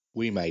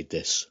We made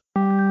this.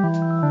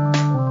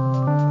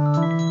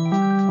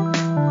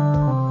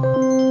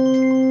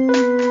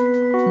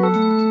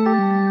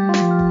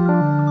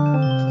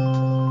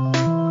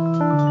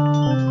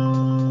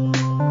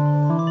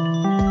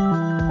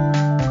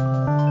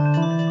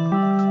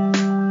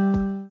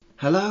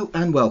 Hello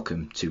and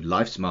welcome to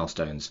Life's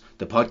Milestones,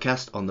 the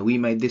podcast on the We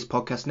Made This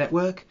podcast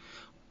network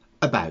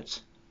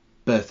about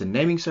birth and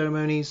naming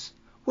ceremonies,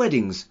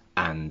 weddings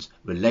and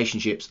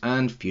relationships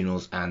and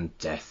funerals and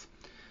death.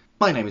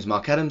 My name is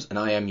Mark Adams and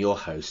I am your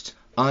host.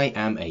 I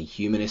am a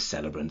humanist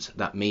celebrant.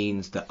 That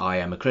means that I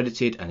am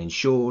accredited and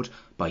insured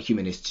by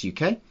Humanists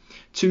UK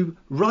to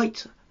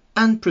write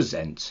and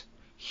present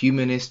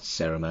humanist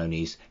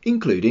ceremonies,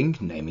 including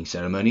naming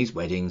ceremonies,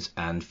 weddings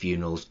and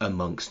funerals,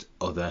 amongst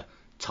other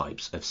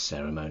types of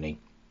ceremony.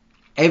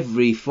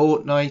 Every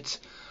fortnight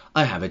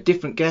I have a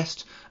different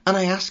guest and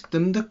I ask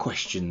them the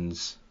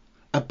questions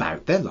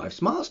about their life's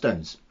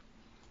milestones.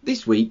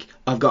 This week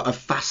I've got a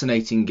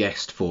fascinating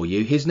guest for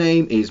you. His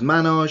name is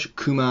Manoj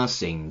Kumar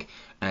Singh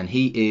and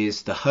he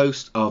is the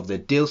host of the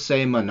Dil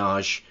Se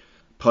Manoj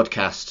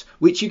podcast,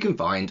 which you can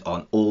find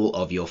on all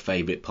of your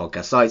favourite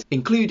podcast sites,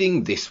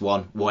 including this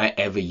one,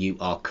 wherever you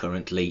are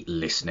currently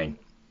listening.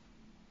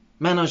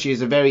 Manoj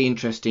is a very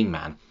interesting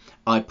man.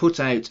 I put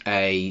out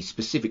a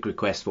specific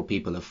request for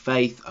people of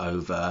faith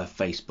over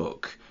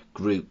Facebook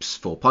groups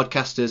for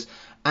podcasters,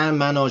 and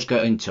Manoj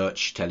got in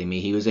touch telling me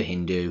he was a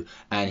Hindu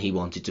and he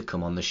wanted to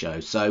come on the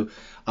show. So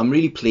I'm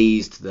really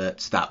pleased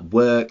that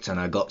worked and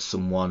I got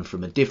someone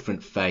from a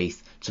different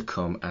faith to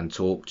come and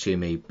talk to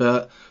me.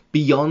 But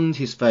beyond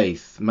his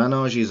faith,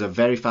 Manoj is a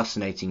very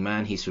fascinating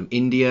man. He's from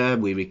India.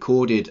 We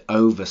recorded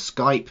over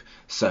Skype,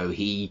 so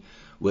he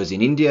was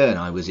in India and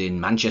I was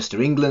in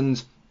Manchester,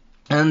 England.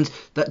 And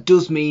that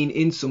does mean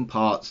in some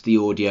parts the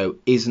audio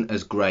isn't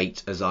as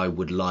great as I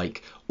would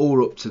like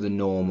or up to the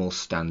normal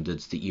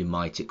standards that you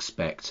might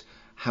expect.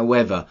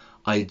 However,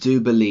 I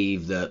do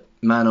believe that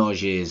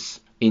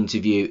Manoj's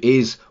interview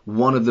is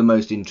one of the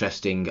most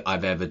interesting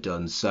I've ever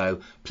done.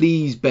 So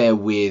please bear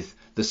with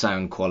the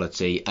sound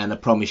quality and I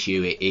promise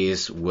you it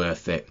is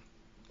worth it.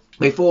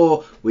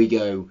 Before we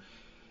go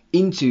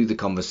into the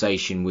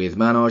conversation with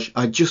Manoj,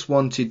 I just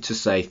wanted to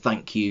say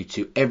thank you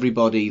to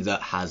everybody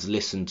that has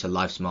listened to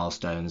Life's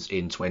Milestones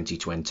in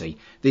 2020.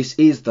 This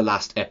is the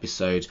last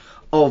episode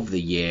of the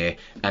year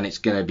and it's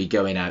going to be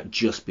going out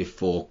just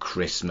before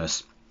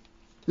Christmas.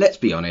 Let's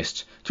be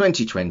honest,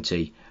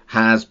 2020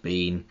 has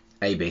been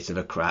a bit of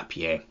a crap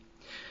year.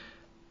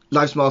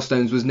 Life's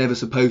Milestones was never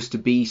supposed to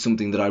be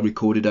something that I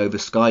recorded over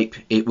Skype.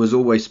 It was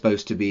always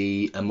supposed to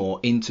be a more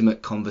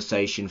intimate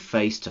conversation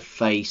face to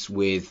face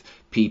with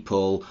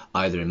people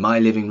either in my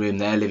living room,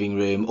 their living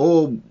room,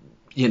 or,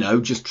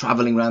 just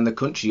travelling around the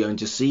country going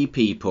to see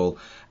people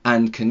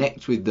and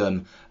connect with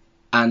them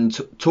and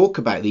talk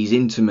about these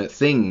intimate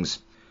things.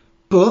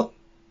 But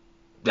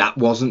that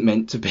wasn't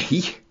meant to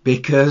be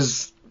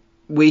because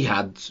we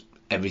had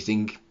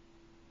everything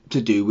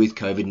to do with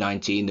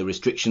COVID-19, the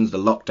restrictions, the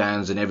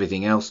lockdowns and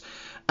everything else,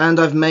 and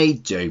I've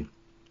made do.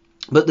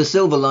 But the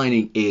silver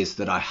lining is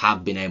that I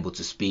have been able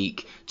to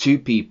speak to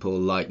people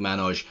like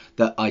Manoj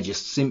that I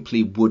just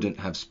simply wouldn't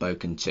have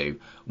spoken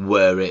to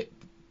were it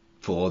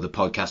for the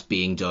podcast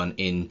being done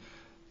in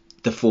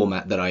the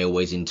format that I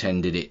always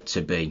intended it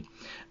to be.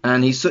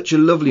 And he's such a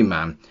lovely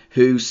man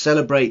who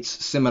celebrates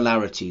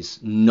similarities,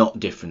 not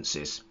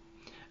differences.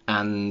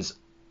 And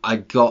I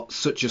got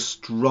such a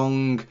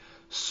strong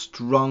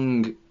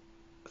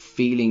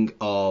feeling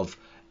of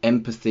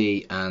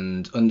empathy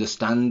and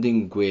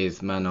understanding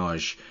with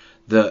Manoj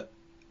that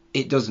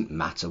it doesn't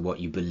matter what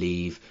you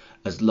believe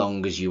as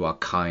long as you are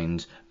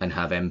kind and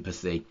have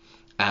empathy,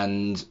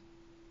 and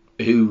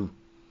who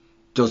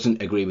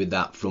doesn't agree with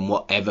that from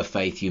whatever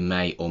faith you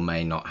may or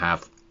may not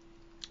have.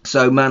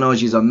 So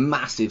Manoj is a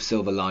massive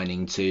silver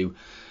lining to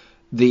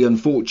the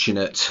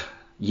unfortunate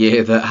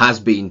year that has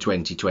been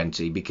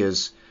 2020,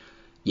 because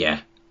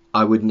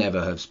I would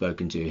never have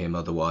spoken to him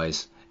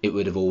otherwise. It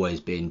would have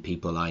always been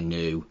people I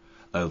knew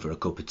over a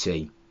cup of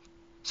tea.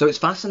 So it's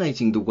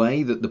fascinating the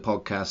way that the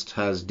podcast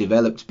has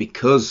developed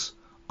because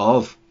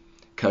of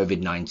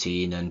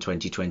COVID-19 and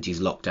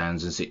 2020's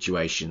lockdowns and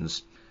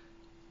situations.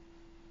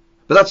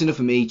 But that's enough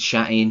of me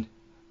chatting.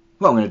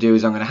 What I'm going to do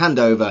is I'm going to hand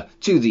over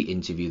to the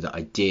interview that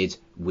I did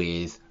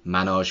with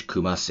Manoj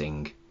Kumar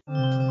Singh.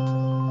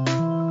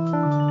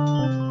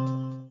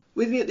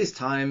 With me at this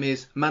time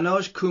is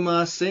Manoj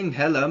Kumar Singh.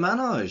 Hello,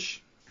 Manoj.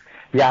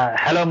 Yeah,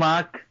 hello,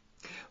 Mark.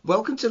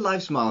 Welcome to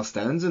Life's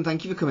Milestones and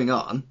thank you for coming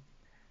on.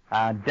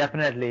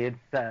 Definitely,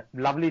 it's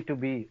lovely to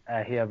be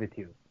here with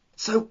you.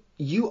 So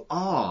you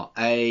are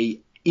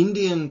a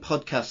Indian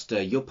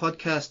podcaster. Your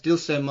podcast Dil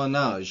Se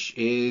Manoj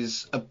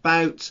is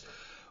about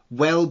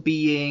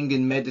well-being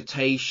and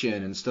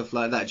meditation and stuff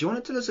like that. Do you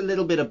want to tell us a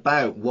little bit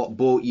about what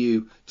brought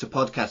you to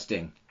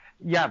podcasting?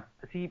 Yeah,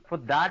 see, for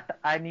that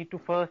I need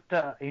to first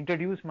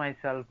introduce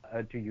myself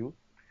to you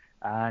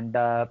and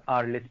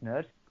our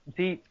listeners.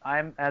 See,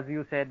 I'm, as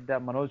you said,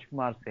 Manoj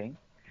Kumar Singh,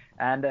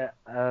 and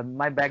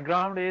my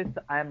background is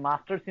I'm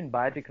Masters in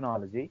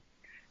Biotechnology,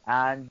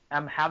 and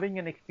I'm having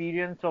an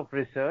experience of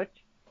research.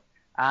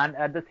 And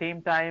at the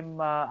same time,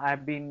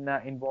 I've been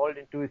involved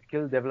into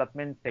skill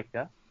development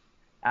sector.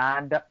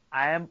 And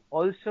I am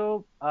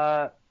also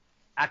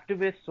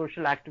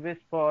social activist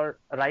for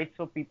rights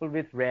of people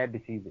with rare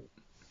diseases.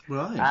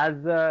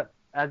 Right.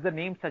 As the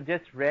name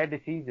suggests, rare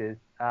diseases.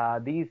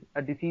 These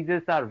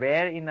diseases are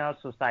rare in our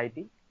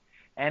society,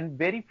 and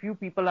very few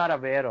people are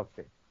aware of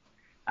it.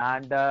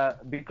 And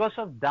because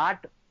of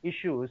that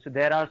issues,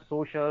 there are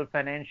social,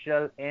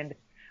 financial, and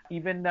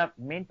even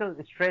mental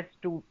stress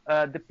to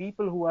the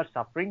people who are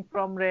suffering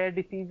from rare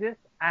diseases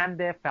and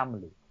their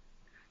families.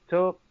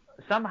 So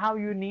somehow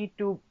you need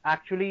to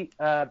actually,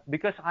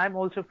 because I'm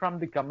also from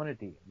the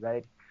community,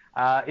 right?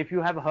 If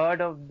you have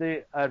heard of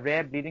the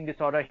rare bleeding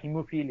disorder,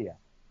 hemophilia,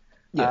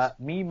 Yes.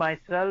 me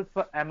myself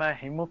am a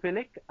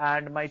hemophilic,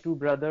 and my two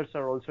brothers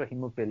are also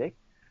hemophilic.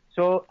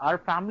 So our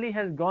family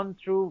has gone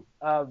through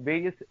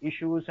various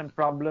issues and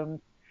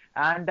problems,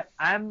 and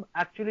I'm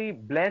actually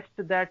blessed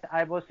that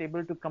I was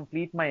able to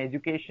complete my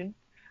education.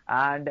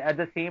 And at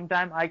the same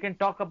time, I can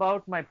talk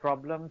about my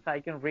problems.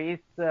 I can raise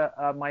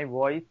my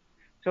voice.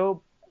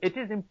 So it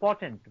is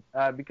important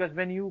because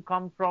when you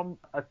come from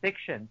a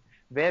section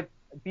where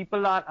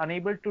people are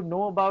unable to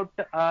know about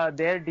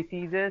their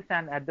diseases,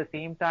 and at the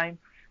same time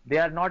they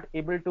are not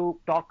able to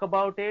talk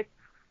about it,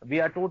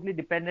 we are totally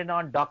dependent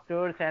on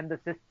doctors and the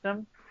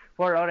system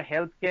for our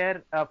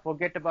healthcare.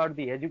 Forget about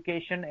the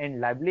education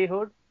and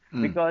livelihood,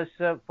 because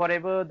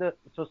forever the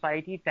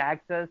society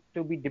tags us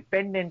to be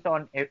dependent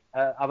on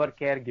our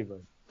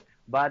caregivers.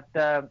 But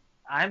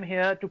I'm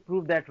here to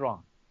prove that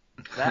wrong.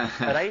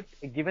 Right?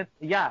 Given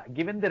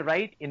the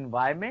right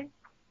environment,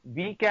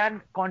 we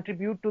can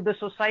contribute to the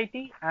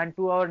society and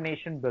to our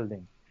nation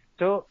building.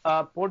 So,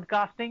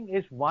 podcasting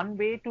is one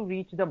way to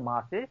reach the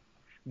masses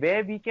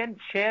where we can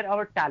share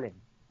our talent.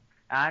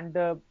 And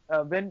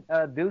when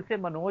Dil Se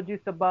Manoj is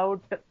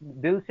about,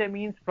 Dil Se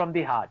means from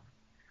the heart.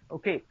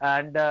 Okay.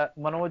 And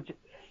Manoj,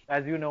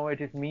 as you know,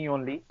 it is me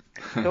only.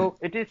 So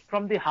it is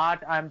from the heart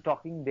I'm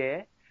talking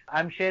there.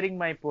 I'm sharing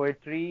my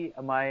poetry,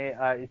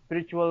 my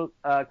spiritual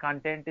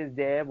content is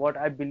there, what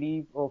I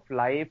believe of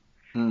life,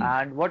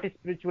 and what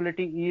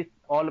spirituality is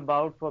all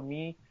about for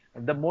me.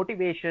 The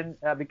motivation,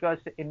 because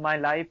in my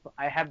life,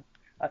 I have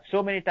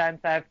so many times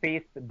I have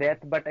faced death,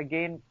 but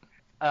again,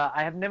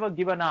 I have never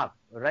given up,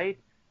 right?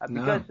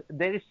 Because No.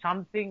 there is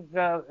something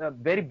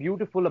very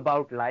beautiful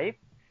about life,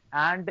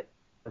 and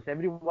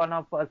every one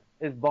of us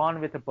is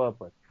born with a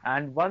purpose.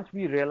 And once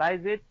we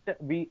realize it,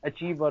 we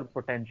achieve our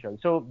potential.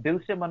 So Dil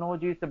Se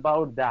Manoj is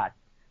about that,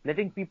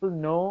 letting people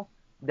know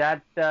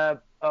that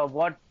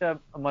what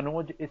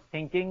Manoj is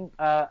thinking,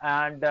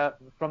 and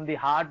from the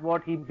heart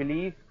what he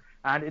believes,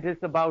 and it is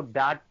about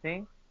that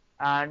thing,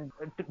 and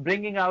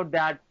bringing out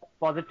that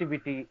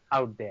positivity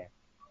out there.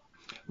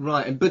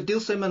 Right. But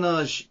Dilse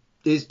Manaj,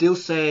 is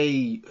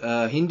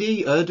Dilse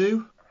Hindi,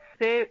 Urdu?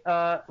 Say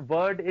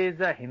word is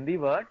a Hindi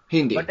word, but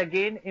Hindi.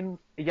 again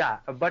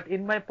but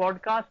in my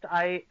podcast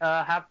I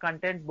have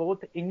content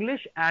both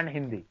English and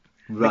Hindi,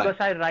 Right. because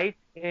I write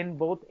in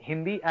both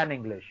Hindi and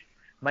English.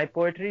 My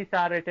poetries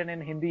are written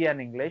in Hindi and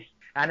English,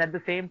 and at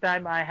the same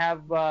time I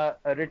have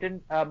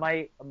written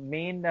my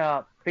main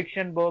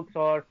fiction books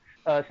or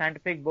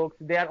scientific books.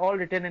 They are all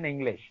written in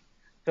English.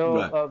 So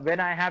Right. when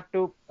I have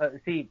to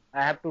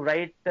I have to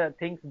write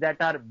things that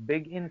are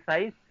big in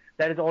size.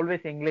 That is always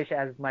English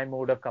as my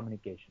mode of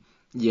communication.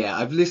 Yeah,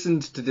 I've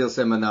listened to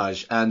Dilse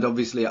Manaj, and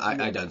obviously I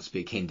Yeah. don't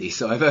speak Hindi,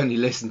 so I've only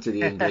listened to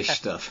the English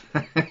stuff.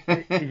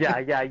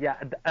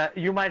 Yeah.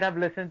 You might have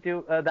listened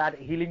to that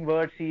Healing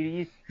Word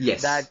series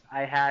that Yes.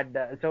 I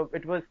had. So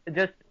it was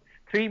just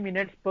 3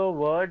 minutes per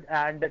word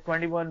and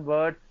 21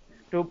 words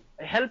to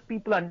help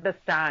people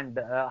understand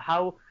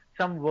how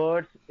some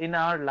words in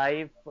our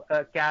life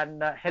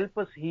can help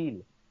us heal.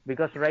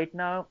 Because right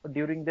now,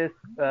 during this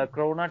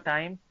Corona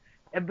time,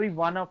 every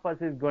one of us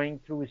is going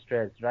through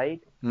stress,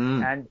 right?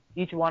 Mm. And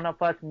each one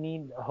of us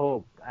need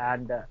hope.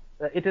 And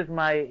it is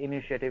my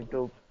initiative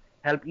to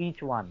help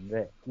each one.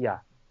 Yeah.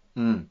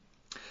 Mm.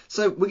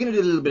 So we're going to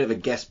do a little bit of a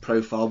guest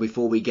profile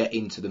before we get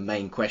into the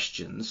main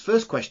questions.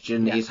 First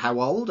question Yeah. is,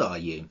 how old are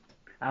you?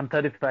 I'm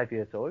 35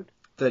 years old.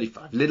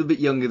 35. A little bit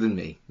younger than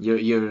me.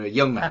 You're a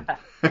young man.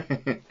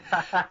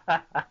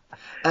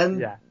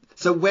 And Yeah.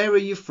 so where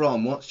are you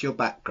from? What's your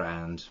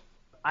background?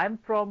 I'm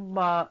from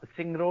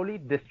Singrauli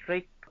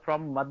district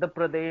from Madhya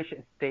Pradesh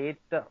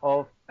state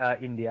of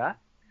India.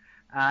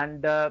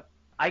 And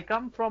I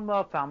come from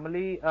a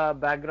family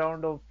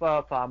background of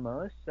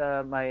farmers.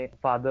 My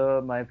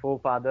father, my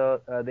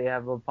forefather, they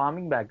have a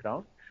farming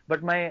background.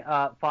 But my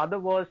father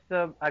was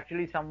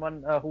actually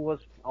someone who was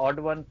odd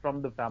one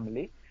from the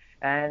family,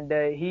 and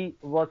he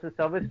was a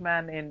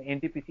serviceman in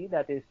NTPC,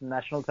 that is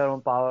National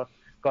Thermal Power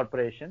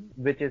Corporation,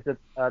 which is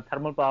a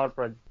thermal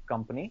power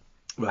company.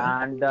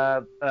 Right. And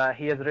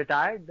he has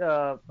retired.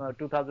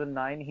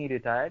 2009 he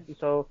retired.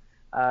 So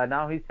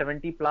now he's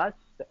 70 plus.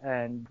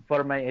 And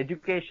for my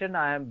education,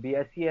 I am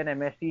BSc and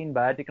MSc in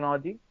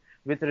biotechnology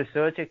with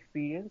research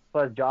experience.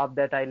 First job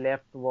that I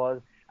left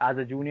was as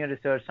a junior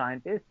research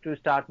scientist to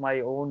start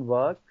my own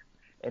work.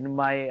 in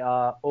my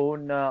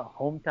own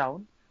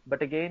hometown.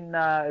 But again,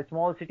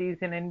 small cities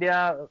in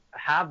India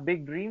have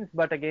big dreams,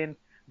 but again,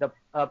 the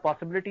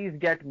possibilities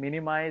get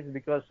minimized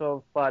because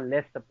of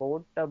less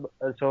support.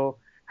 So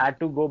had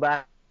to go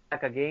back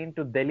again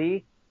to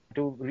Delhi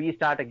to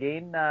restart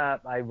again.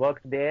 I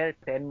worked there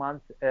 10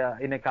 months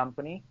in a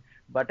company.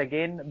 But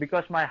again,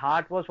 because my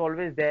heart was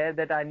always there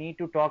that I need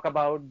to talk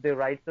about the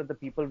rights of the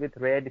people with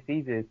rare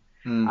diseases,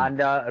 Mm. and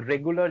a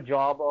regular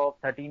job of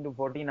 13 to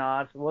 14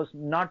 hours was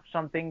not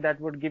something that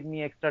would give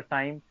me extra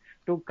time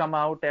to come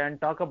out and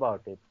talk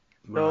about it.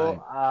 So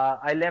Right.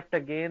 I left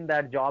again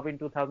that job in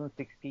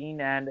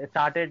 2016 and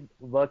started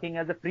working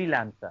as a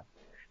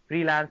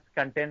freelance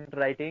content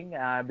writing,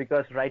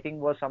 because writing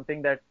was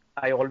something that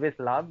I always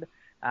loved.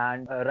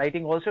 And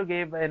writing also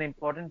gave an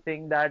important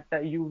thing that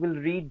you will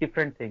read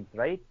different things,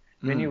 right?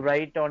 When you Mm.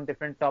 write on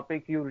different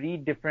topics, you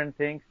read different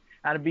things.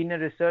 And being a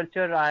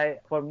researcher,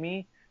 for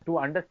me, to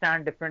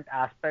understand different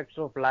aspects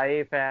of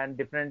life and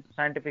different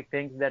scientific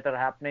things that are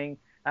happening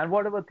and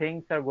whatever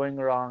things are going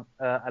wrong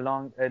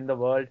along in the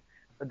world,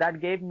 that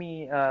gave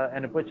me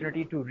an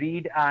opportunity to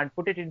read and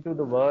put it into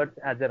the words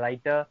as a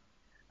writer.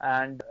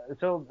 And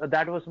so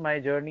that was my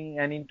journey.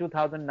 And in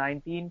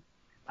 2019,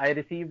 I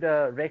received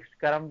a Rex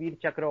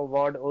Karamveer Chakra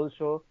Award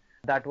also,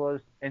 that was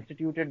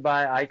instituted by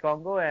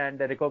iCongo and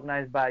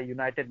recognized by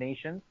United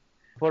Nations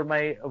for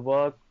my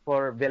work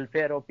for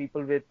welfare of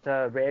people with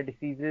rare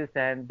diseases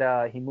and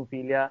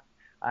hemophilia.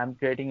 I'm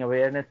creating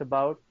awareness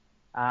about.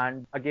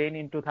 And again,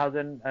 in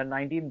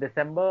 2019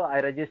 December,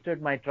 I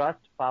registered my trust,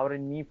 Power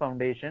in Me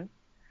Foundation,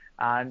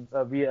 and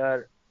we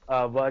are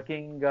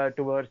working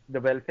towards the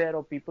welfare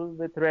of people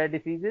with rare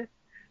diseases,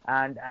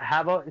 and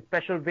have a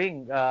special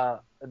wing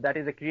that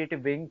is a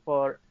creative wing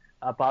for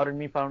Power in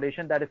Me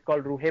Foundation, that is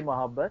called Ruhe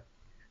Mohabbat,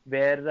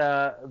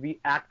 where we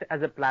act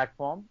as a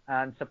platform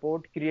and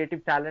support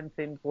creative talents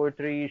in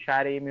poetry,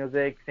 shari,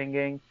 music,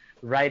 singing,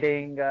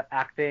 writing,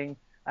 acting,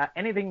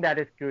 anything that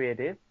is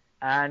creative.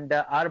 And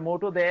our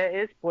motto there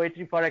is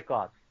poetry for a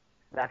cause.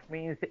 That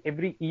means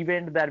every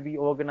event that we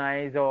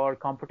organize or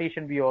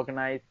competition we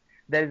organize,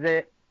 there is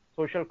a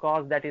social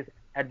cause that is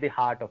at the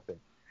heart of it.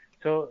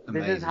 So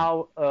this is Amazing.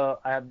 how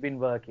I have been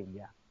working.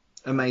 Yeah.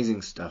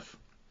 Amazing stuff.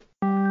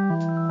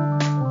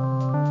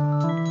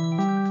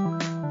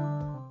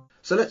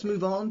 So let's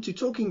move on to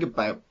talking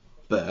about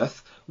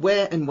birth.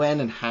 Where and when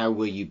and how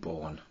were you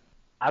born?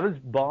 I was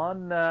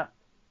born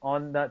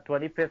on the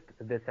 25th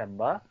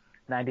December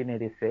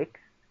 1986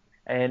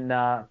 in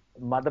Madhya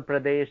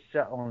Pradesh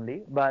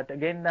only. But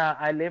again,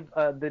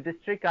 the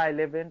district I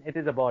live in, it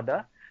is a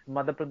border,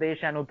 Madhya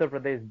Pradesh and Uttar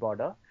Pradesh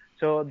border.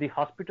 So the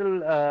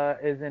hospital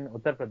is in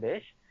Uttar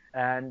Pradesh.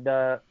 And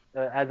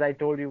as I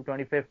told you,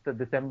 25th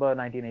December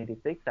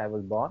 1986, I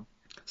was born.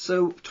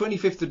 So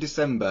 25th of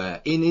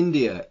December in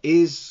India,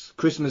 is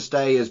Christmas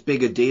Day as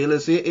big a deal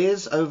as it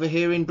is over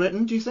here in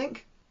Britain, do you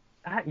think?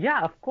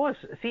 Yeah, of course.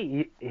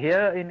 See,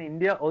 here in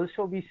India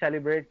also we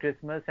celebrate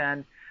Christmas,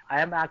 and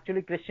I am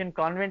actually Christian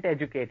convent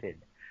educated.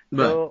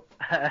 Right. So,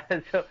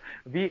 so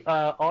we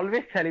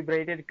always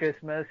celebrated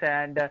Christmas,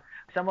 and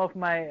some of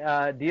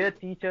my dear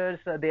teachers,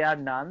 they are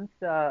nuns.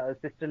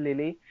 Sister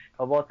Lily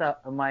was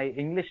my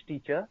English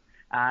teacher,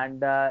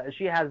 and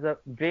she has a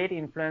great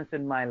influence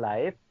in my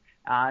life.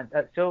 And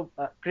so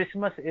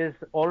Christmas is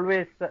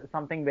always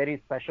something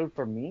very special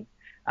for me.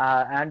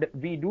 And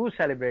we do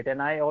celebrate,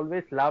 and I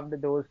always loved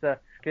those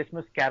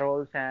Christmas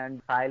carols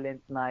and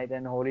Silent Night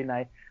and Holy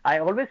Night. I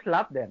always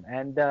loved them.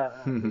 And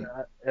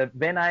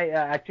when I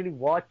actually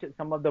watch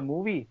some of the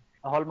movies,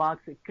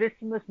 Hallmark's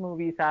Christmas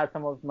movies are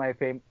some of my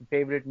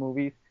favorite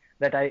movies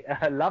that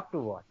I love to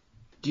watch.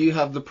 Do you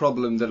have the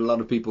problem that a lot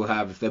of people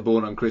have if they're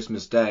born on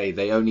Christmas Day?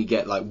 They only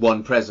get like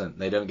one present.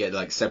 They don't get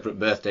like separate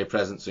birthday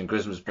presents and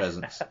Christmas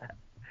presents.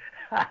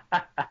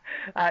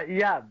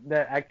 Yeah,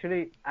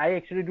 I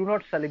actually do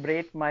not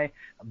celebrate my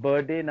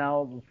birthday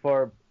now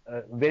for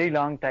a very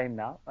long time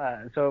now.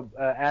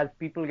 As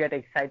people get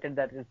excited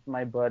that it's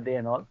my birthday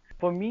and all,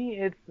 for me,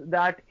 it's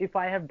that if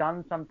I have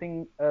done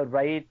something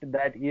right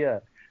that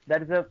year,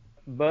 that is a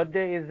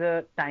birthday is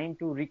a time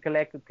to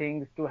recollect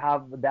things, to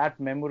have that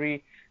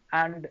memory,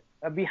 and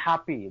be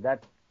happy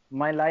that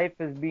my life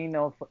has been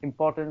of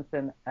importance,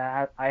 and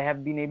I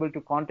have been able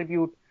to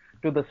contribute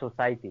to the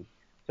society.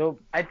 So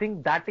I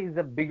think that is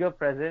a bigger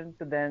present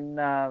than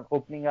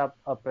opening up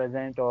a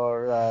present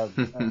or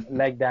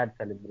like that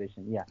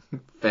celebration. Yeah.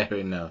 Fair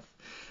enough.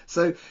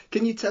 So,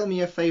 can you tell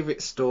me a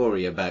favourite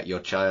story about your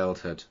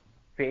childhood?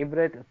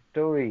 Favorite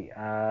story.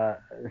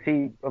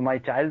 See, my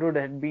childhood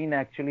had been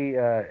actually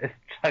a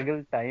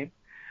struggle time.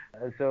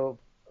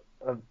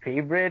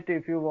 Favorite,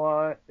 if you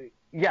want,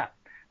 yeah,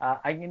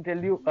 I can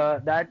tell you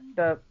that.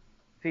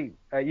 See,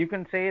 you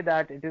can say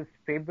that it is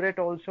favorite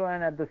also,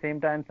 and at the same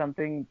time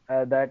something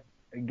that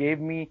gave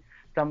me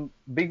some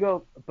bigger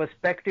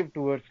perspective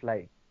towards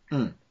life.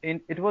 Mm.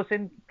 It was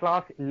in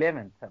class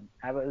 11th.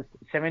 I was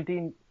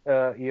 17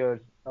 years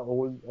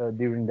old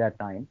during that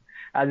time.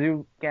 As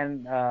you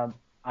can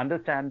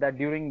understand that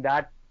during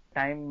that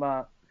time,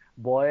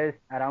 boys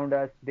around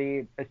us,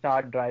 they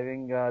start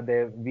driving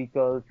their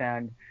vehicles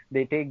and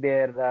they take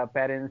their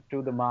parents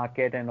to the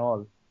market and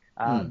all.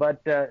 Hmm.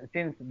 But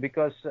since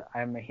because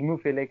I'm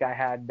hemophilic, I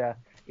had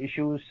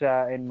issues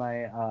in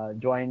my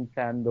joints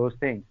and those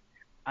things,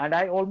 and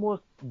I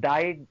almost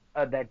died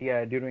that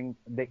year during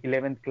the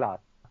 11th class.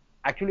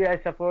 Actually,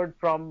 I suffered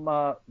from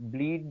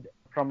bleed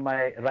from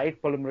my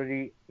right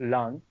pulmonary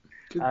lung.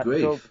 Good So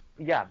grief.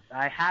 yeah,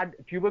 I had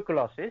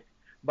tuberculosis,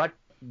 but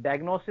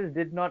diagnosis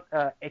did not,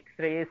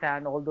 X-rays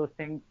and all those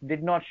things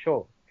did not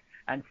show.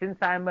 And since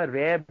I'm a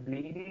rare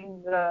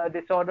bleeding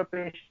disorder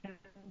patient,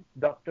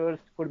 doctors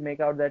could make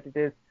out that it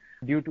is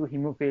due to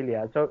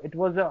hemophilia. So it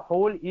was a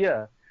whole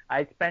year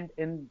I spent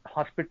in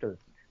hospital,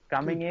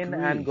 coming Good in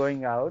and grief.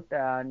 going out,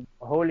 and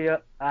a whole year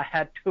I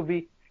had to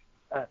be.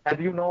 As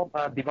you know,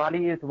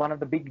 Diwali is one of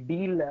the big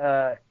deal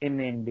in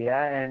India,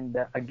 and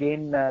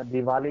again,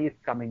 Diwali is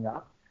coming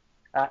up.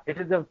 It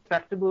is a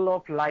festival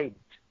of light,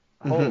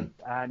 Hmm. hope,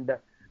 and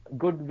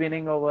good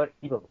winning over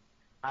evil.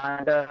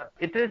 And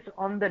it is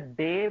on the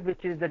day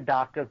which is the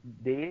darkest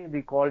day.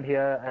 We called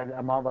here as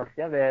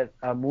Amavasya,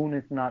 where moon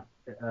is not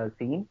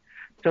seen.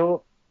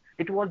 So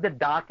it was the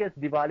darkest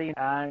Diwali,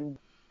 and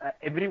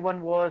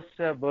everyone was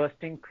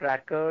bursting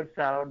crackers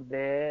out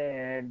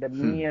there, and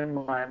Hmm. me and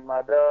my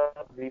mother,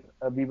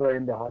 we were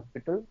in the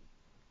hospital.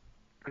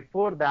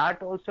 Before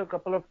that, also a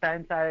couple of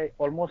times I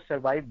almost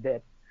survived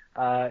death.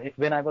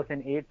 When I was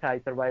in eighth, I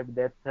survived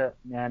death,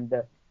 and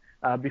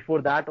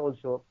before that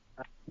also,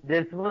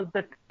 this was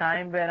the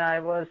time when I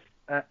was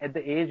at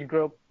the age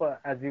group,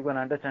 as you can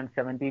understand,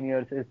 17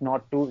 years is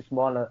not too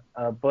small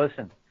a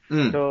person.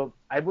 Hmm. So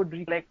I would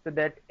recollect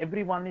that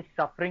everyone is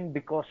suffering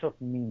because of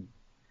me.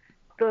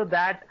 After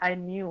that, I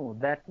knew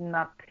that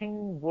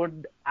nothing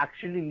would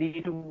actually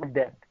lead to my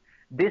death.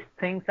 These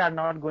things are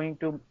not going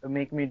to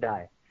make me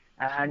die.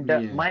 And Yeah.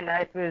 my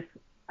life is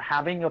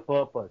having a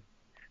purpose.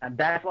 And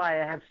that's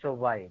why I have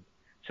survived.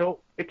 So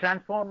it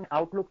transformed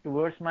outlook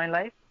towards my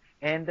life.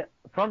 And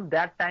from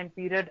that time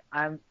period,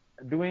 I'm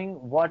doing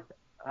what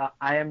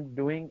I am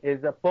doing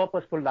is a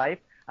purposeful life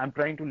I'm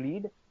trying to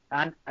lead.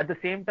 And at the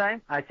same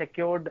time, I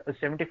secured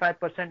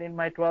 75% in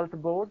my 12th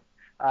board,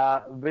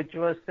 which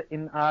was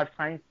in our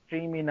science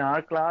stream in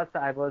our class.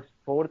 I was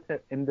fourth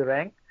in the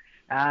rank.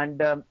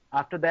 And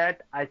after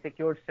that, I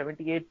secured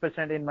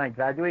 78% in my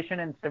graduation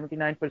and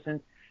 79%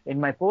 in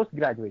my post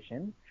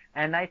graduation.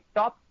 And I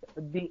topped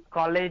the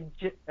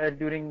college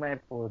during my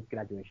post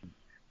graduation.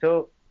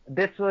 So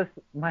this was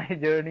my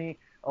journey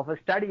of a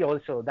study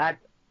also that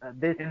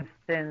this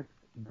instance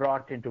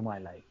brought into my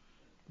life.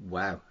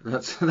 Wow,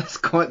 that's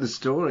quite the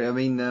story. I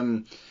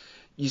mean,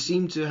 you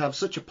seem to have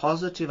such a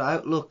positive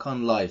outlook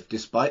on life,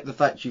 despite the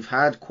fact you've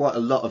had quite a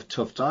lot of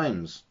tough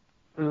times.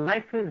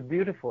 Life is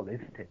beautiful,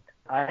 isn't it?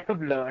 I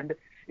have learned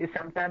is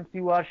sometimes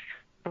you are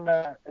shown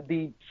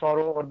the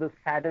sorrow or the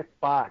saddest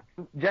part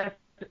to just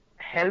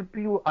help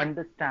you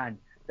understand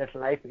that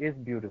life is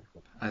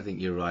beautiful. I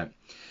think you're right.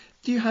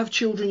 Do you have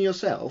children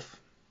yourself?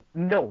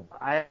 No,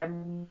 I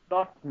am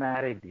not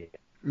married yet.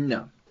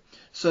 No.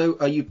 So,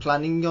 are you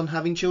planning on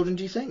having children,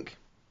 do you think?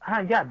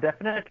 Yeah,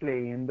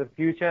 definitely. In the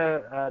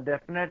future,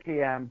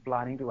 definitely I'm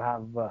planning to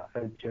have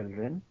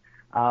children.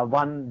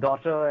 One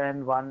daughter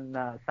and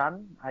one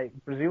son, I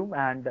presume,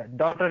 and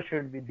daughter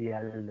should be the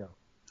elder.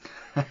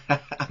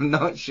 I'm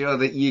not sure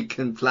that you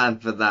can plan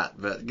for that,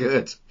 but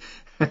good.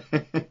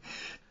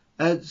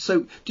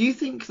 So, do you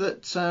think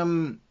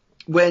that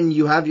when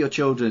you have your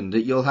children,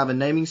 that you'll have a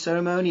naming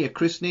ceremony, a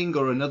christening,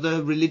 or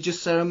another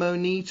religious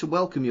ceremony to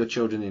welcome your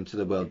children into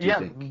the world, do you Yeah,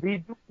 think? we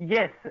do.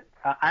 Yes,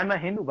 I'm a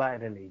Hindu by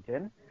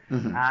religion,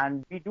 Hmm.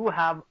 and we do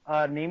have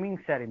a naming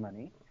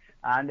ceremony.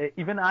 And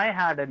even I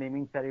had a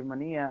naming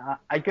ceremony.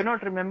 I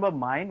cannot remember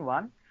mine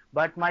one,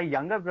 but my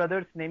younger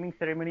brother's naming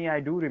ceremony I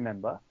do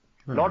remember.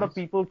 A lot of Right.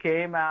 people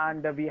came,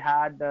 and we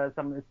had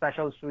some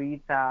special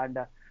sweets and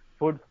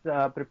foods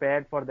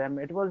prepared for them.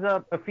 It was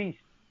a feast,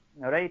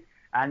 all right?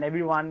 And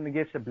everyone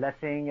gives a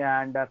blessing,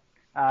 and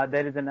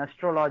there is an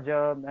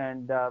astrologer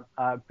and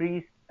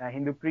priest, a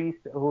Hindu priest,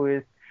 who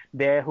is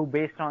there, who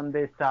based on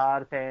the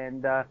stars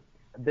and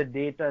the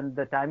date and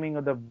the timing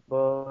of the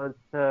birth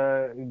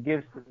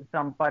gives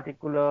some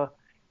particular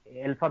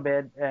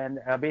alphabet, and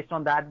based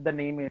on that the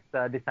name is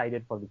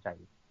decided for the child.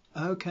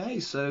 Okay,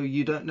 so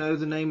you don't know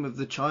the name of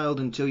the child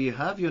until you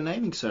have your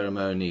naming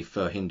ceremony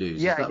for Hindus,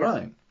 is Yeah, that yeah.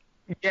 right?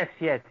 Yes,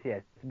 yes,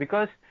 yes.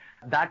 Because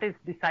that is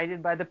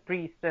decided by the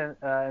priest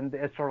and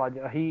the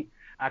astrologer. He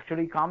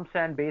actually comes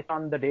and based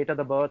on the date of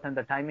the birth and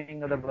the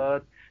timing of the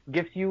birth,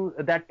 gives you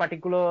that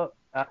particular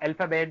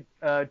alphabet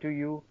to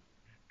you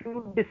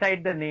to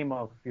decide the name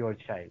of your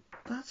child.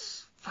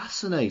 That's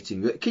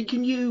fascinating.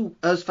 Can you,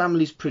 as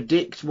families,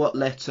 predict what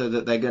letter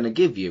that they're going to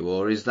give you,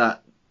 or is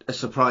that a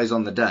surprise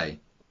on the day?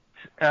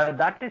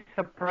 That is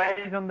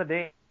surprise on the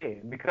day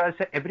because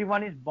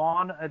everyone is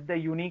born at the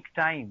unique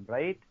time,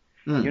 right?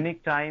 Hmm.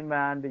 Unique time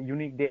and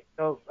unique day.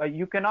 So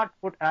you cannot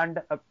put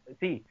and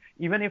see,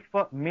 even if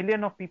a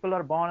million of people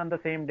are born on the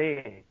same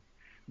day,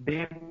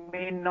 they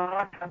may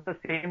not have the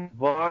same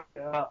word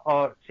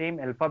or same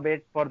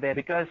alphabet for their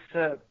because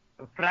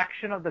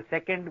fraction of the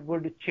second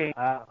would change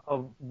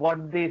of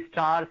what the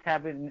stars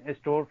have in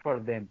store for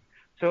them.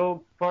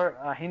 So for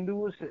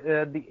Hindus,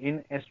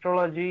 in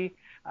astrology,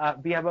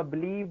 we have a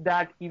belief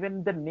that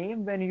even the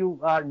name when you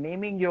are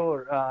naming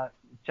your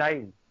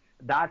child,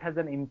 that has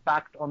an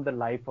impact on the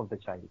life of the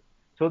child.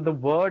 So the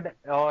word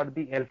or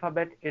the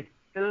alphabet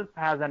itself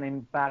has an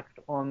impact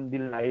on the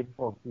life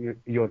of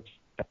your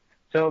child.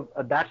 So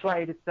that's why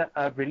it is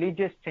a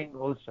religious thing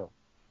also.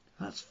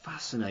 That's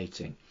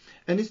fascinating.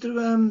 And is there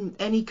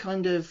any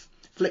kind of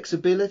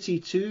flexibility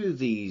to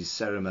these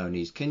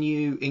ceremonies? Can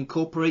you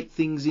incorporate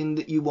things in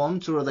that you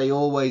want, or are they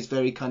always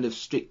very kind of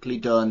strictly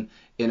done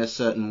in a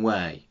certain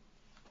way?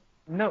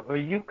 No,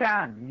 you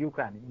can. You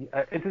can.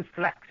 It is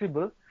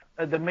flexible.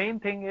 The main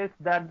thing is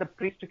that the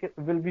priest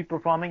will be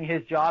performing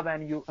his job,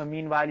 and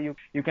meanwhile,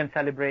 you can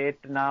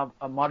celebrate. Now,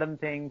 modern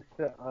things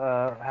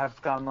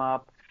have come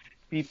up.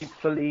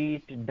 People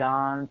eat,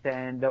 dance,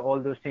 and all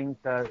those things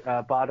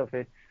are part of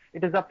it.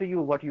 It is up to you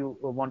what you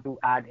want to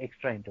add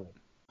extra into it.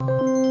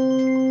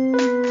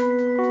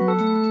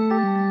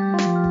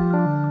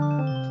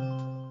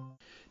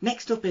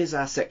 Next up is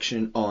our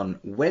section on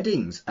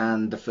weddings,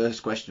 and the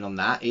first question on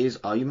that is,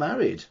 are you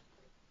married?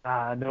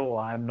 No,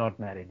 I'm not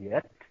married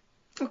yet.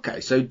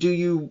 Okay, so do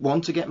you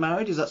want to get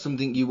married? Is that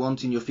something you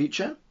want in your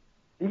future?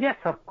 Yes,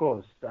 of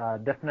course.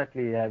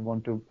 Definitely, I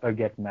want to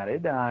get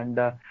married. And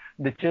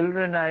the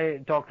children I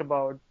talked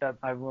about,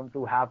 I want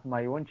to have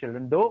my own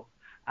children. Though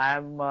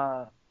I'm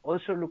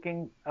also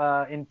looking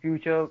in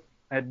future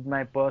at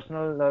my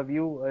personal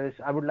view is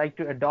I would like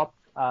to adopt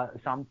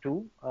some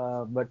too.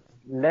 But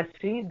let's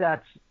see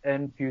that's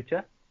in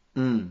future.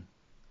 Mm.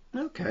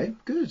 Okay,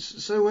 good.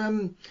 So,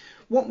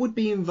 what would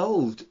be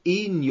involved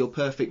in your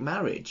perfect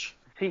marriage?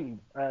 See,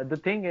 the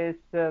thing is,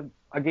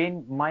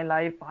 again, my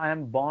life, I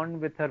am born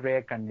with a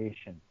rare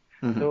condition.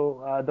 Mm-hmm.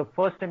 So the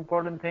first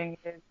important thing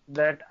is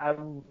that I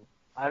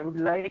would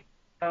like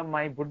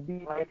my would-be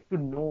wife to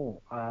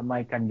know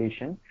my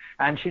condition,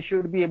 and she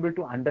should be able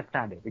to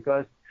understand it.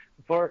 Because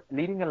for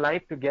leading a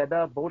life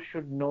together, both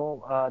should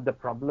know the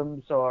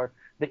problems or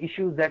the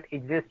issues that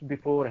exist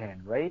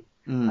beforehand, right?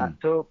 Mm.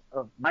 So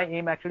my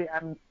aim actually,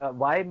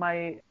 why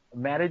my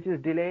marriage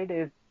is delayed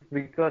is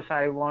because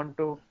I want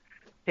to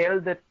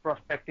tell that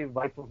prospective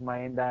wife of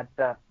mine that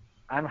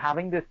I'm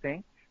having this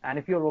thing, and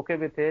if you're okay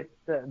with it,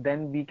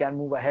 then we can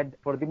move ahead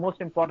for the most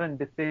important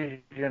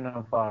decision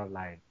of our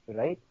lives,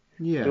 right?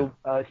 Yeah. To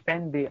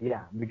spend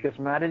because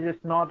marriage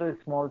is not a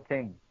small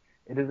thing;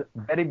 it is a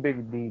very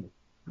big deal.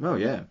 Oh,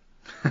 yeah.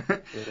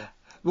 Yeah.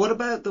 What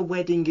about the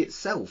wedding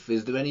itself?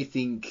 Is there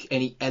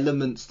any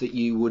elements that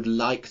you would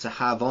like to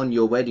have on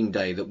your wedding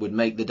day that would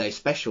make the day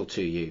special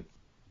to you?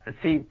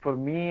 See, for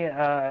me,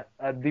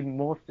 the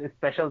most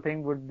special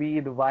thing would be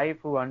the wife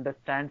who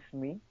understands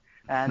me,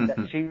 and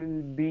she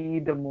will be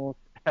the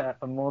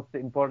most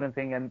important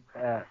thing and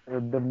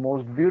the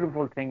most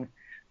beautiful thing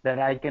that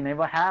I can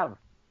ever have.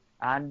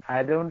 And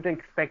I don't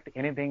expect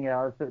anything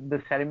else.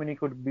 The ceremony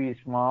could be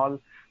small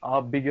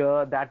or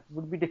bigger. That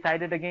would be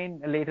decided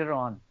again later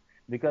on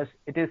because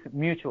it is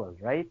mutual,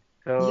 right?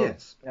 So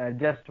Yes.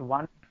 just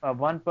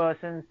one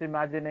person's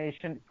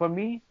imagination. For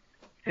me,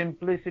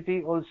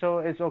 simplicity also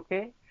is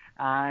okay.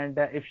 And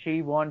if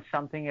she wants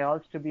something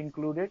else to be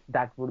included,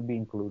 that would be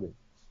included.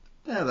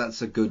 Yeah,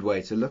 that's a good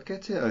way to look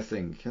at it, I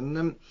think.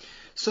 And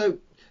so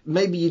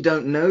maybe you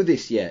don't know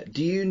this yet.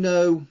 Do you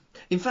know?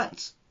 In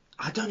fact,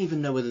 I don't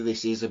even know whether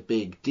this is a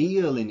big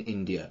deal in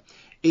India.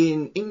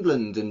 In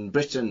England and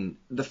Britain,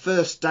 the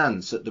first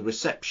dance at the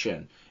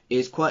reception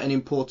is quite an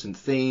important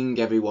thing.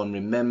 Everyone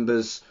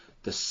remembers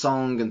the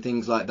song and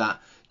things like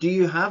that. Do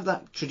you have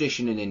that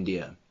tradition in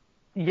India?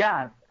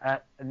 Yeah,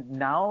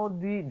 now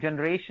the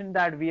generation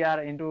that we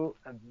are into,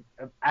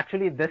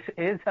 actually, this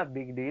is a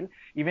big deal.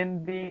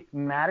 Even the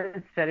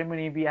marriage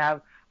ceremony, we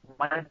have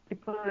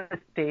multiple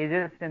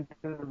stages into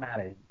the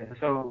marriage.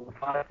 So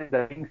first is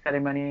the ring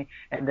ceremony,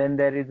 and then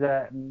there is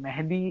a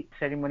mehndi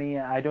ceremony.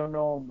 I don't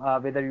know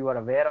whether you are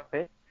aware of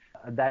it.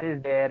 That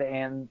is there,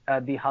 and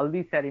the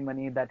haldi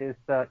ceremony, that is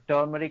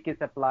turmeric is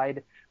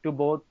applied to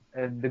both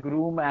the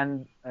groom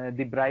and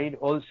the bride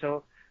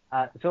also.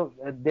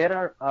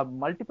 There are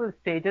multiple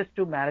stages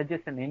to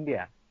marriages in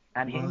India,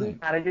 and Hindu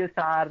Right. marriages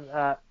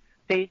are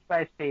stage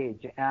by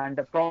stage. And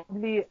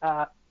probably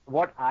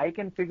what I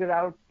can figure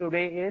out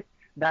today is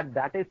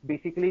that is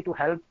basically to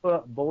help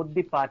both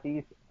the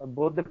parties,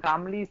 both the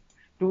families,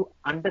 to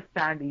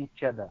understand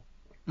each other.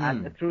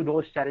 And Mm. through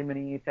those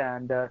ceremonies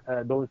and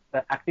those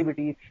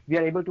activities, we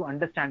are able to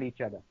understand each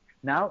other.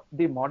 Now,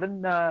 the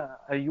modern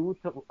youth,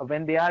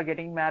 when they are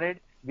getting married,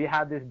 we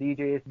have these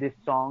DJs, these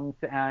songs,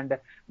 and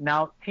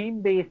now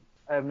theme-based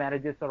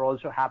marriages are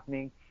also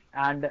happening.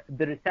 And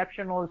the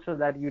reception also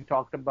that you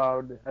talked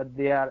about,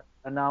 they are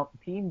now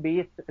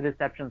theme-based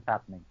receptions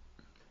happening.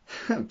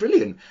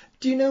 Brilliant.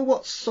 Do you know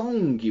what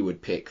song you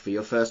would pick for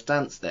your first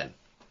dance then?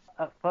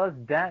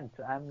 First dance,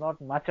 I'm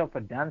not much of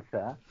a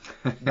dancer,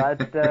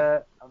 but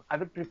I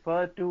would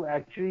prefer to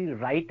actually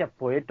write a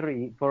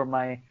poetry for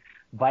my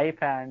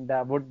wife and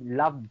would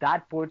love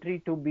that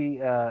poetry to be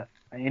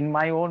in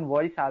my own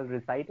voice. I'll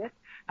recite it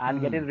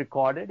and get it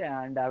recorded,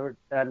 and I would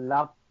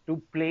love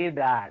to play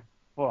that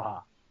for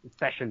her,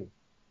 especially.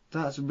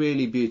 That's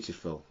really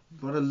beautiful.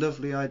 What a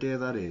lovely idea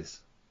that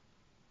is.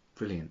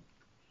 Brilliant.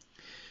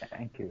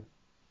 Thank you.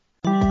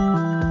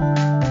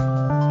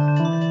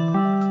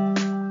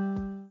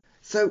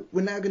 So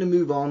we're now going to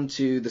move on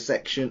to the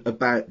section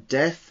about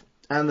death.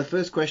 And the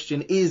first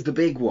question is the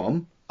big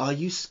one. Are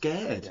you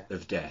scared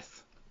of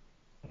death?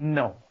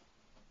 No.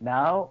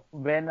 Now,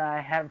 when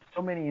I have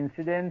so many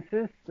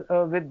incidences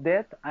with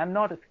death, I'm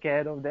not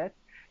scared of death.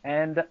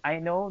 And I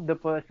know the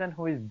person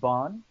who is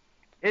born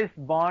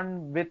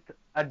with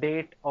a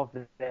date of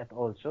death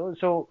also.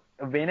 So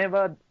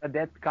whenever a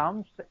death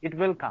comes, it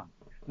will come,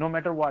 no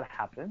matter what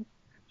happens.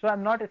 So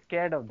I'm not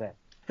scared of that.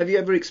 Have you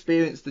ever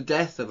experienced the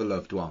death of a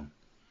loved one?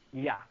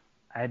 Yeah,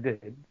 I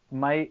did.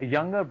 My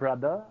younger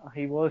brother,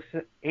 he was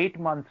 8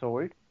 months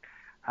old,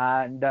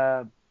 and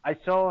I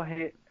saw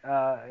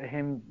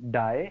him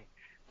die.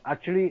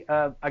 Actually,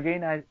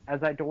 again,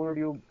 as I told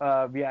you,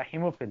 we are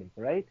hemophilic,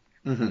 right?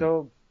 Mm-hmm.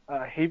 So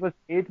he was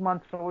 8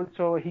 months old,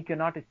 so he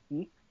cannot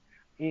speak.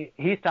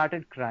 He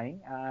started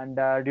crying, and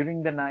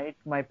during the night,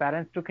 my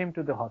parents took him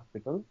to the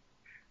hospital,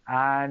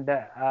 and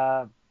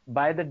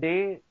by the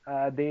day,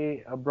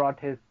 they brought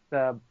his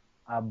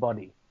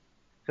body.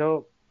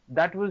 So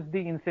that was the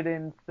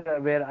incident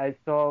where I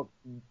saw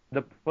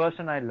the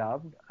person I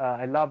loved.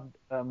 I loved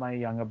my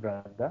younger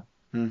brother.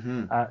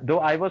 Mm-hmm. Though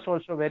I was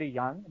also very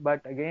young,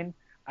 but again,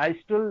 I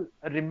still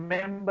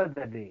remember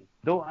the day.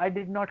 Though I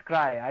did not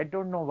cry. I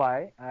don't know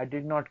why I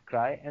did not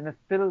cry, and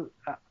still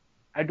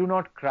I do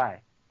not cry.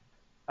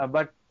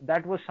 But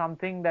that was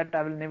something that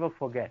I will never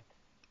forget.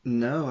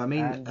 No, I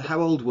mean, And how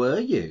old were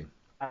you?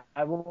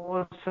 I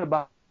was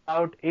about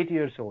 8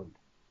 years old.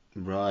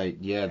 Right,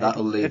 yeah, It,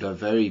 that'll leave it, a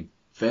very,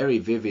 very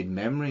vivid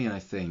memory, I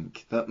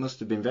think. That must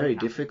have been very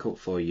difficult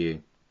for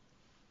you.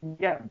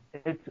 yeah,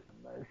 it's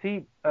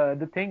see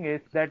the thing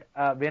is that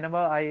whenever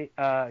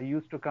I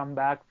used to come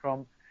back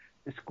from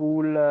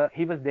school,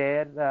 he was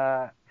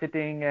there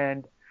sitting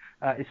and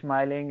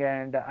smiling,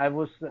 and I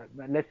was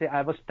let's say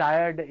I was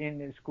tired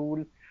in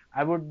school.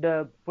 I would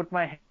put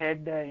my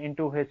head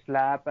into his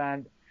lap,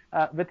 and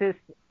with his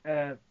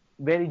uh,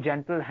 very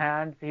gentle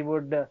hands, he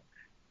would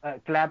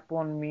clap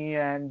on me,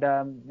 and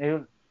he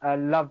would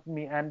love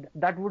me, and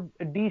that would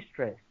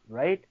de-stress,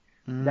 right?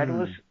 That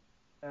was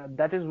Mm,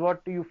 that is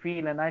what you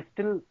feel, and I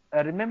still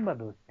remember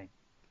those things.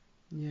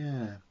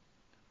 yeah,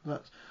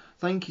 that's,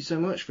 thank you so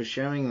much for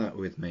sharing that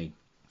with me.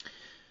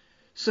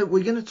 So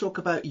we're going to talk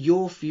about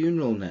your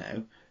funeral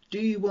now. Do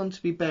you want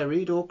to be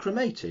buried or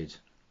cremated?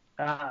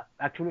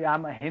 Actually,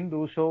 I'm a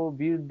Hindu, so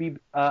we will be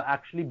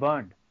actually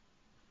burned.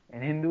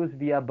 In Hindus,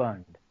 we are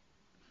burned.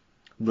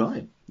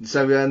 Right.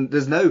 So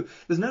there's no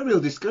real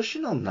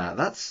discussion on that.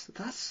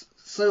 That's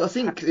so I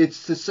think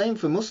it's the same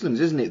for Muslims,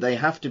 isn't it? They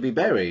have to be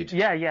buried.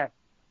 Yeah, yeah,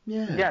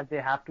 Yeah. yeah.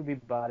 They have to be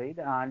buried,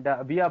 and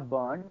we are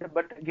burned.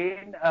 But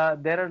again,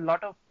 there are a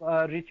lot of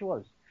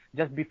rituals.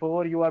 Just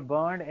before you are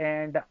burned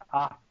and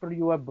after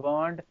you are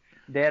burned,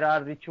 there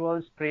are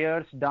rituals,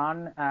 prayers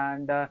done,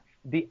 and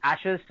the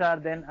ashes are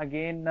then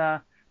again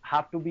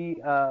have to be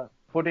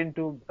put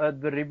into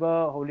the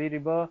river, holy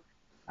river,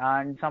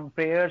 and some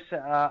prayers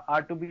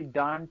are to be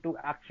done to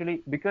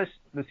actually, because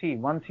you see,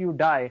 once you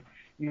die,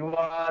 you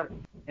are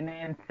an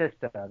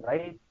ancestor,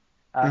 right?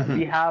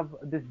 We Mhm. have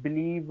this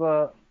belief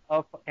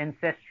of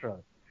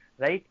ancestral,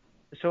 right?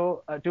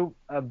 So to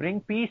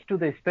bring peace to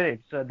the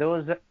spirits,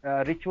 those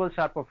rituals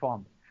are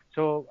performed.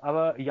 So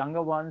our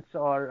younger ones,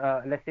 or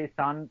let's say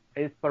son,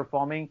 is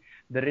performing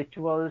the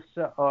rituals,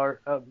 or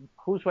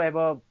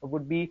whosoever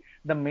would be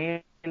the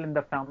male in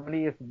the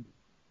family, if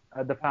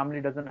the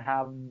family doesn't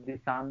have the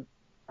son,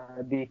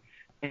 the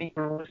any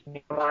close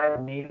nearby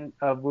male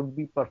would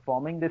be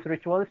performing these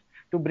rituals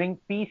to bring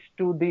peace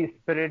to the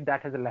spirit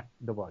that has left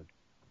the world.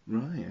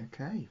 Right.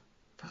 Okay.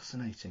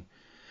 Fascinating.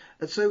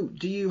 So,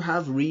 do you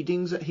have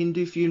readings at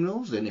Hindu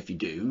funerals? And if you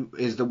do,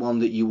 is the one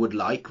that you would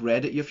like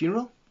read at your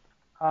funeral?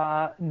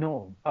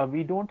 No,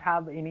 we don't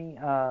have any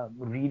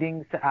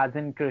readings as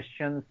in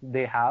Christians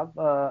they have.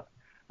 Uh,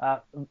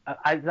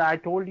 as I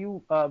told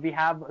you, we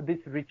have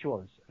these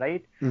rituals,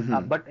 right?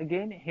 Hmm. But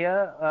again,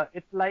 here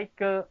it's like,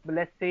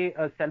 let's say,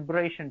 a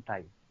celebration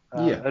type.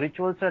 Yeah.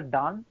 Rituals are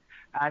done,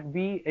 and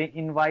we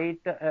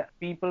invite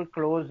people,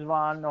 close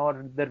one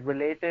or the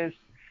relatives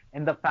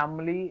in the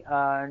family,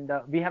 and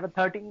we have a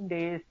 13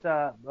 days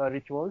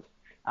rituals,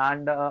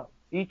 and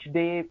each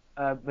day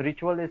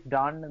ritual is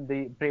done,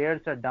 the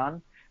prayers are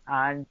done,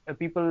 and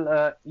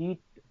people eat.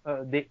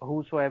 They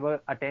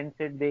whosoever attends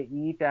it, they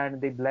eat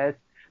and they bless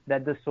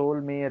that the soul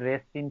may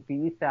rest in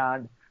peace,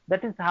 and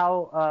that is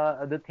how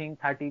the thing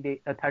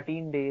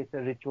 13 days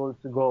rituals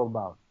go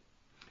about.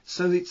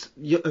 So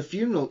a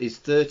funeral is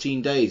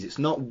 13 days. It's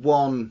not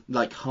one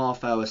like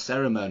half-hour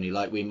ceremony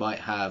like we might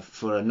have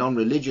for a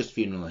non-religious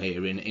funeral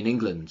here in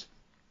England.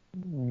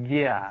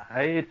 Yeah,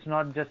 it's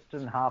not just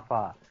in half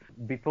hour.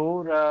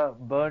 Before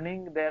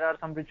burning, there are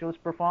some rituals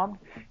performed,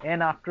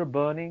 and after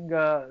burning,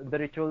 the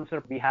rituals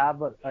are, we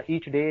have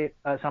each day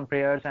some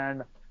prayers,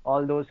 and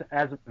all those,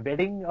 as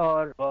wedding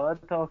or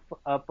birth of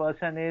a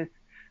person is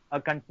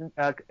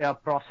a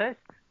process.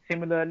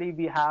 Similarly,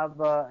 we have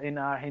in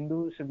our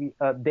Hindus,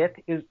 death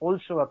is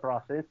also a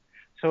process.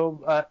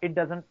 So it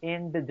doesn't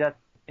end just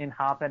in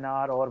half an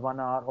hour or 1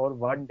 hour or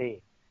one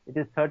day. It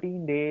is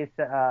 13 days.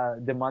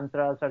 The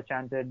mantras are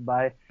chanted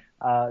by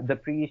the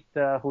priest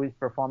who is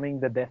performing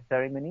the death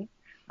ceremony.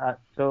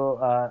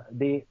 So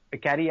they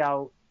carry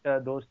out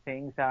those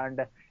things,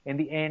 and in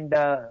the end,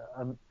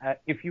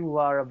 if you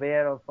are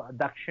aware of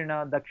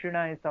dakshina,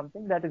 dakshina is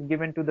something that is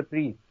given to the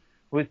priest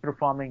who is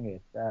performing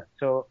it.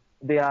 So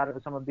they are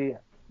some of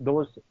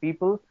those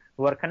people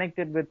who are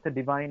connected with the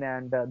divine,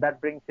 and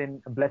that brings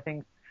in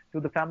blessings to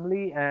the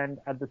family, and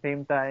at the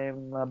same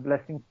time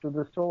blessings to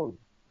the soul.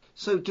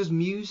 So does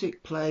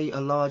music play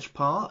a large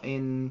part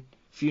in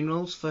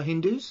funerals for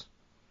Hindus?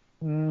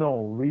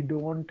 No, we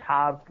don't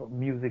have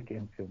music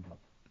in funeral.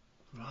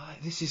 Right,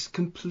 this is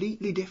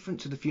completely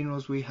different to the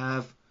funerals we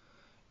have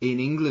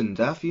in England.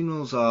 Our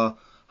funerals are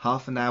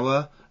half an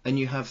hour, and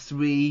you have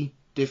three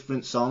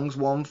different songs.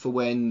 One for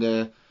when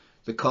the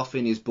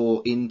coffin is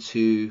brought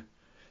into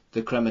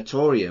the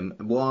crematorium,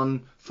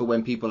 one for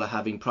when people are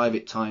having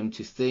private time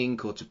to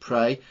think or to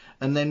pray,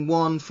 and then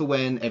one for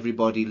when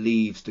everybody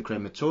leaves the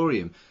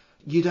crematorium.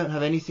 You don't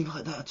have anything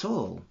like that at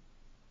all?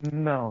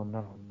 No,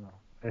 no, no.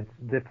 It's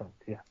different,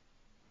 yeah.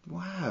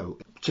 Wow.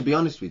 To be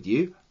honest with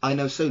you, I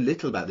know so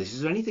little about this.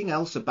 Is there anything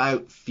else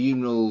about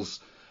funerals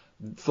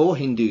for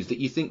Hindus that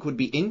you think would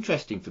be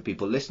interesting for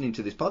people listening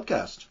to this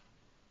podcast?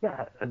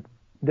 Yeah,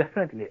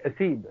 definitely.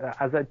 See,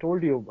 as I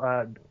told you,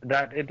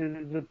 that it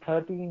is a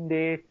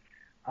 13-day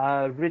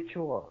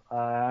ritual,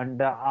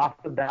 and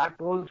after that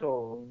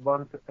also,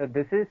 once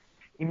this is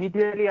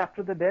immediately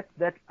after the death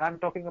that I'm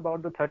talking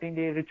about, the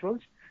 13-day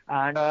rituals,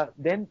 and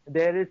then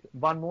there is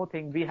one more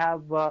thing. We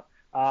have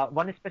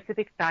one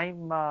specific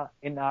time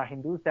in our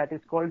Hindus that is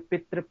called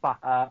Pitra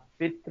Pak.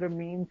 Pitra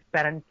means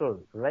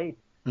parental, right?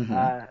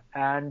 Mm-hmm.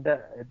 And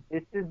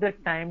this is the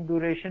time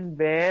duration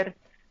where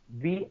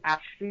we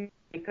actually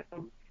take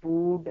out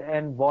food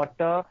and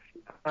water,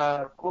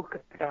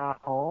 cook at our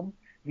home.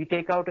 We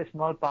take out a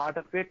small part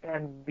of it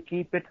and we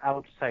keep it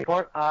outside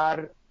for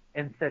our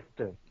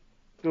ancestors.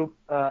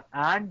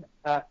 And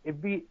if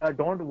we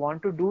don't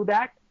want to do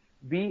that,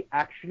 we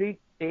actually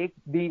take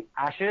the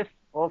ashes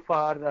of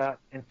our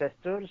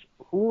ancestors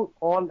who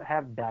all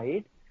have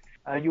died.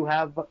 You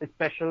have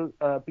special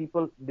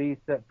people, these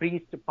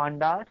priest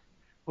pandas,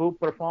 who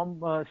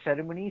perform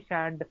ceremonies,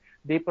 and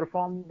they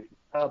perform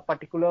a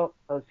particular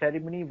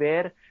ceremony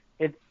where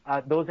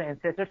those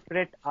ancestor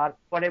spirits are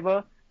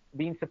forever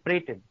being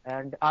separated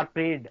and are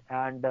prayed,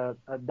 and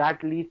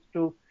that leads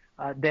to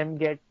them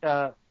get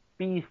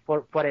peace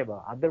for forever.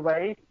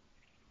 Otherwise,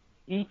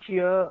 each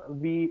year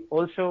we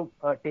also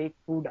take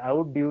food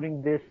out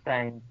during this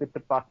time.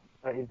 Pitrupak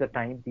is the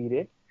time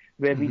period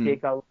where we Mm-hmm.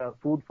 take out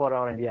food for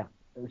our India.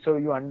 So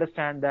you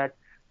understand that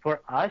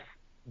for us,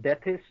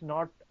 death is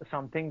not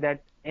something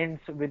that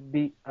ends with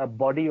the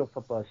body of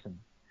a person.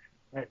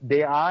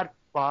 They are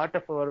part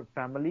of our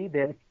family.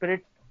 Their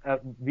spirit,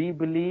 we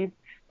believe,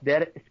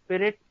 their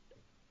spirit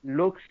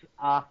looks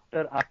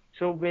after us.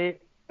 So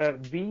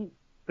we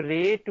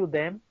pray to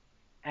them,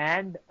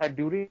 and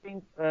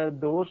during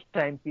those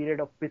time period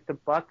of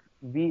Pitrupak,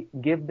 we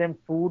give them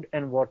food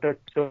and water.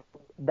 So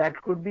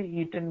that could be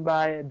eaten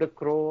by the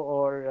crow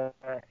or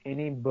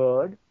any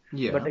bird. But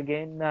Yeah,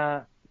 again,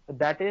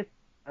 that is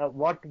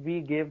what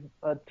we give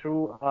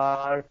through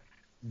our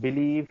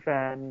belief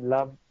and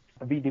love.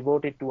 We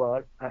devote it to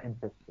our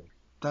ancestors.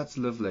 that's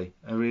lovely.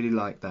 I really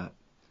like that.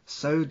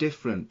 So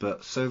different,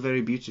 but so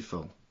very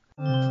beautiful.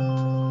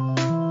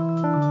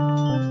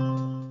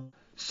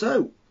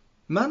 So,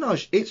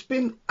 Manoj, it's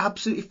been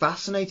absolutely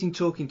fascinating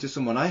talking to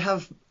someone. I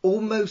have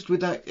almost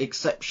without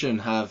exception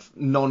have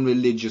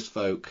non-religious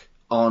folk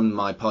on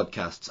my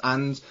podcasts,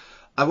 and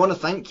I want to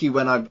thank you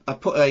when I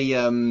put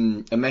a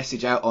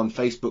message out on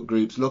Facebook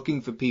groups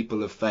looking for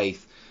people of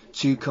faith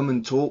to come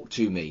and talk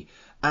to me.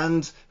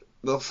 And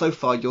well, so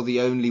far you're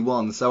the only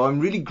one, so I'm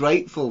really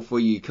grateful for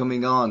you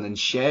coming on and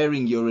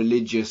sharing your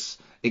religious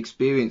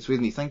experience with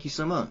me. Thank you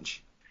so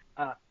much.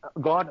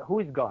 God, who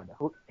is God?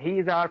 He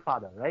is our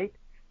father, right?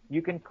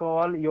 You can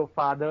call your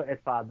father as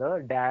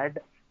father, dad,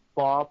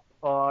 pop,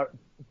 or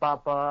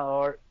papa,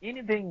 or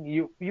anything.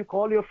 You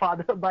call your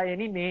father by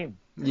any name.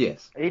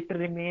 Yes. It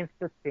remains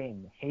the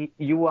same.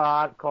 You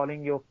are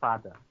calling your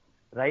father,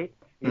 right?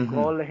 You Hmm.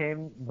 call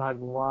him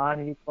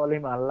Bhagwan, you call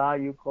him Allah,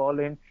 you call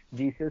him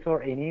Jesus,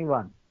 or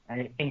anyone,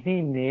 and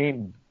any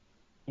name,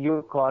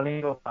 you're calling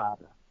your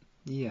father.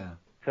 Yeah.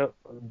 So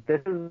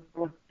this is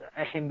what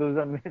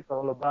Hinduism is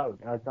all about.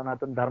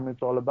 Sanatana Dharma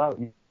is all about.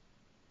 You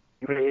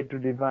pray to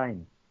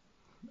divine.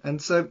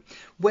 And so,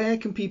 where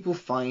can people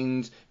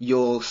find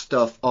your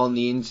stuff on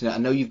the internet? I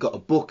know you've got a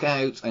book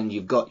out and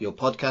you've got your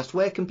podcast.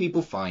 Where can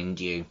people find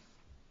you?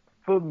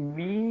 For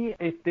me,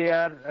 if they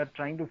are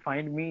trying to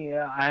find me,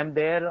 I am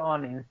there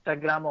on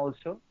Instagram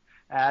also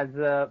as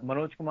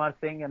Manoj Kumar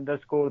Singh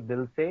 _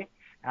 Dilse.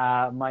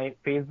 My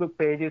Facebook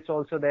page is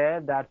also there.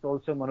 That's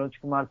also Manoj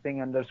Kumar Singh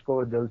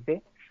 _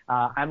 Dilse.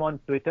 I'm on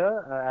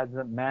Twitter as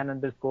a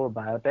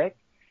man_biotech.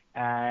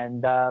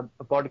 And a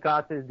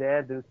podcast is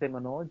there, Dil Se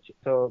Manoj.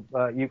 So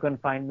you can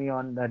find me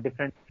on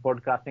different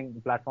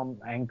podcasting platforms,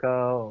 Anchor,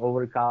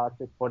 Overcast,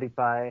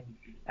 Spotify,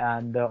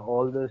 and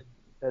all those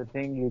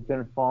things. You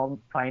can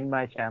find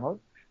my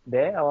channel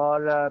there.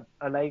 Or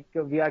like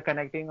we are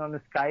connecting on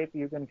Skype,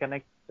 you can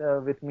connect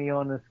with me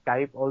on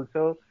Skype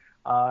also,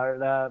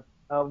 or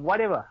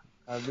whatever,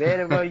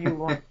 wherever you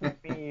want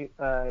me,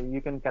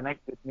 you can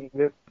connect with me.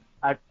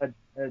 I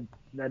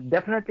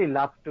definitely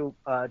love to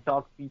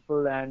talk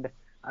people and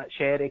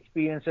share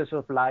experiences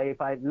of life.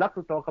 I love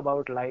to talk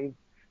about life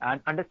and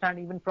understand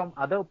even from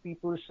other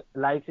people's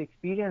life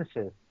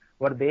experiences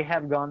what they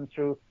have gone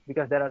through,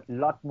 because there are a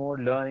lot more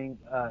learning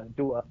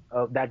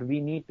that we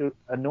need to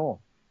know.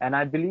 And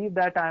I believe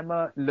that I'm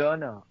a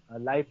learner, a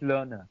life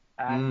learner,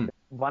 and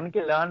one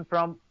can learn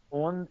from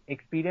own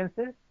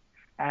experiences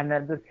and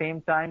at the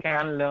same time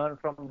can learn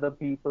from the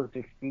people's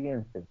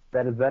experiences.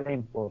 That is very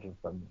important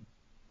for me.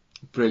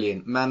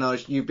 Brilliant.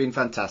 Manoj, you've been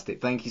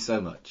fantastic. Thank you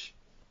so much.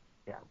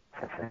 Yeah.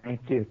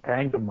 Thank you.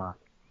 Thank you, Mark.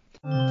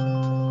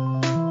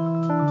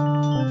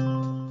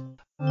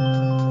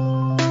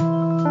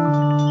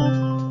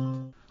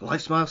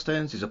 Life's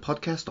Milestones is a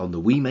podcast on the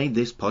We Made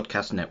This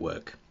podcast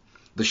network.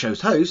 The show's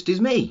host is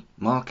me,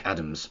 Mark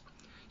Adams.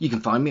 You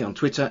can find me on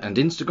Twitter and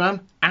Instagram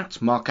at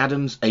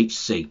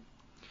MarkAdamsHC.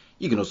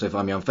 You can also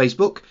find me on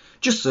Facebook.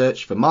 Just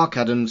search for Mark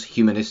Adams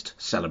Humanist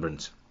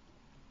Celebrant.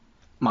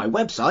 My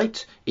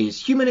website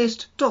is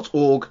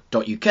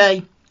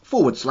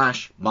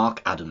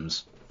humanist.org.uk/Mark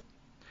Adams.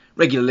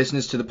 Regular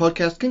listeners to the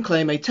podcast can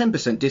claim a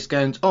 10%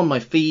 discount on my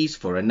fees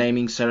for a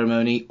naming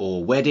ceremony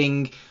or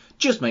wedding.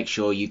 Just make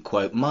sure you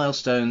quote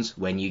Milestones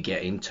when you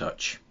get in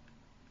touch.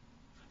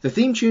 The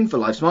theme tune for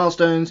Life's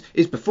Milestones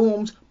is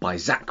performed by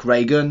Zach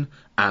Reagan,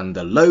 and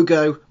the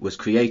logo was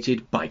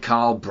created by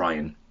Carl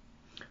Bryan.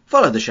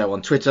 Follow the show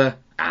on Twitter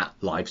at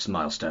Life's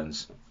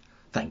Milestones.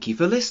 Thank you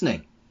for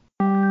listening.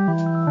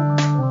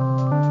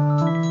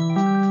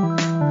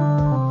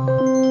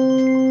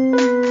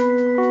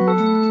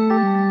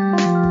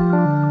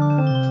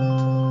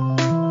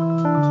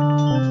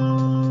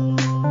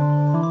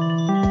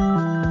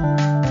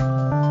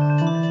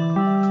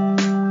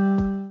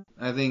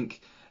 I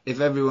think if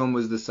everyone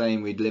was the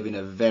same, we'd live in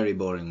a very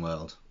boring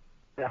world.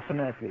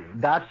 Definitely.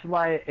 That's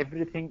why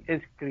everything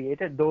is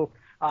created, though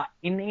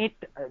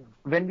innate,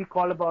 when we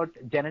call about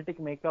genetic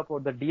makeup or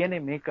the DNA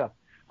makeup,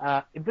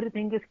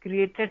 everything is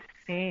created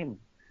same.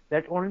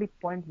 That only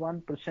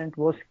 0.1%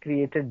 was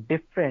created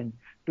different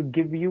to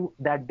give you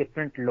that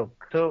different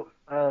look. So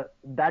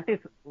that is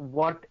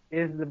what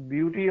is the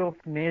beauty of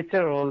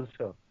nature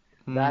also.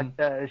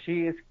 That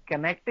she is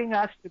connecting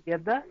us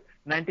together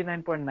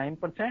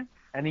 99.9%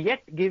 and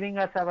yet giving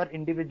us our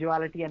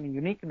individuality and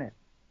uniqueness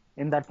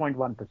in that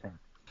 0.1%.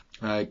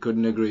 I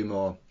couldn't agree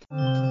more.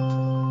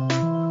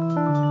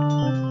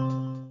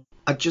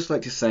 I'd just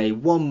like to say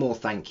one more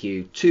thank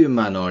you to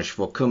Manoj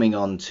for coming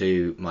on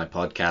to my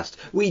podcast.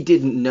 We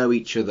didn't know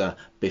each other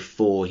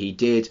before he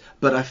did,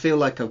 but I feel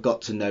like I've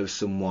got to know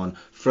someone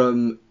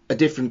from a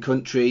different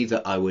country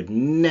that I would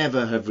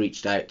never have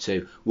reached out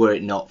to were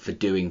it not for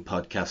doing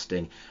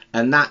podcasting.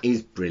 And that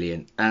is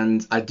brilliant.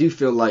 And I do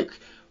feel like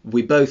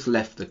we both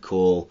left the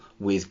call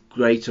with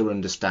greater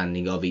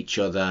understanding of each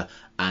other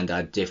and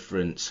our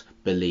different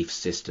belief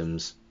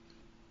systems.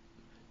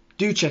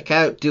 Do check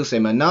out Dil Se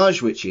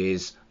Manoj, which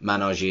is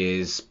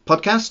Manoj's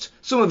podcast.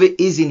 Some of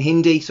it is in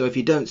Hindi, so if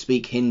you don't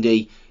speak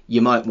Hindi,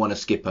 you might want to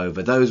skip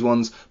over those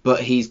ones,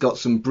 but he's got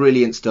some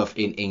brilliant stuff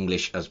in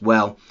English as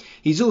well.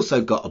 He's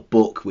also got a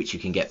book which you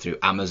can get through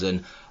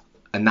Amazon,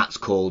 and that's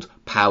called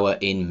Power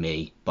in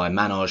Me by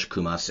Manoj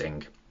Kumar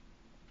Singh.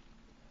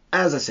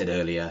 As I said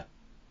earlier,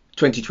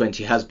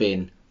 2020 has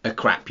been a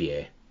crap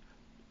year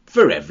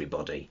for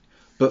everybody,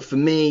 but for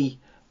me,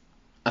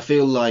 I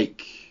feel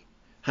like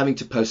having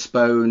to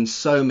postpone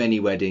so many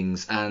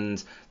weddings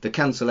and the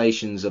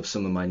cancellations of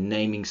some of my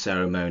naming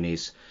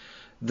ceremonies,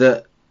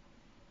 that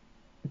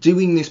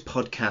doing this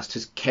podcast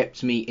has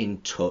kept me in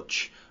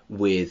touch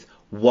with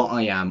what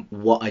I am,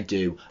 what I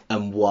do,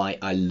 and why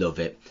I love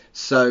it.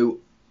 So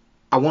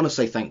I want to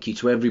say thank you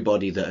to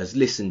everybody that has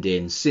listened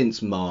in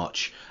since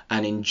March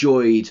and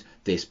enjoyed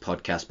this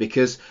podcast,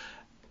 because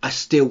I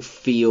still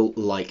feel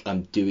like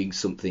I'm doing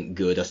something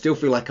good. I still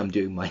feel like I'm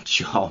doing my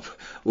job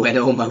when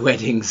all my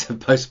weddings are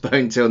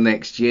postponed till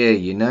next year,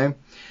 you know?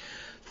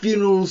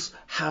 Funerals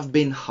have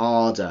been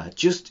harder.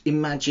 Just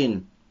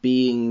imagine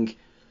being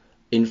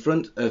in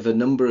front of a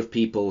number of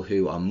people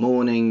who are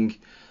mourning,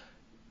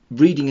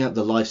 reading out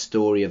the life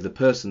story of the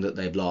person that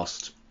they've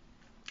lost,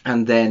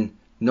 and then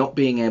not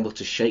being able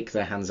to shake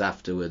their hands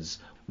afterwards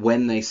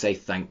when they say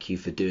thank you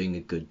for doing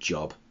a good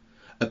job.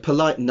 A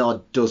polite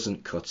nod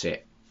doesn't cut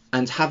it.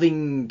 And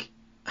having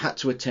had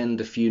to attend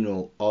the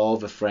funeral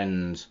of a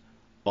friend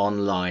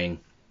online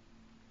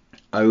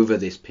over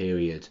this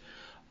period,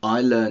 I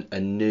learned a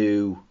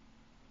new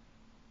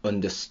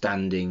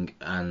understanding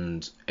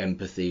and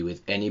empathy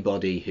with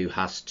anybody who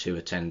has to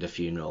attend a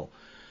funeral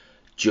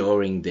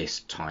during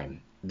this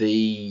time.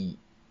 The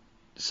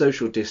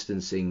social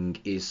distancing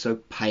is so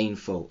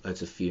painful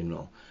at a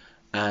funeral,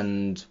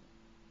 and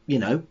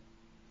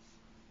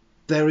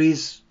there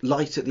is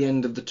light at the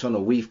end of the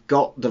tunnel. We've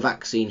got the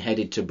vaccine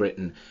headed to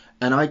Britain,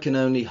 and I can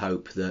only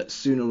hope that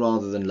sooner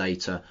rather than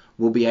later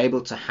we'll be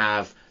able to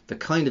have the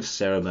kind of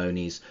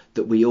ceremonies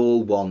that we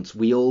all want,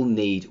 we all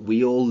need,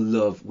 we all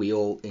love, we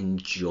all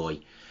enjoy.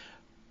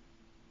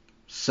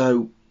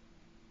 So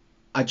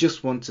I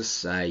just want to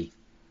say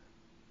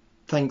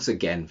thanks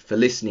again for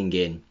listening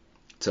in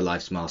to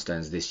Life's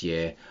Milestones this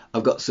year.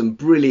 I've got some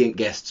brilliant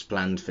guests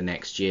planned for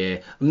next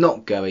year. I'm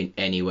not going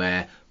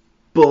anywhere,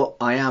 but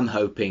I am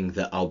hoping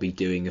that I'll be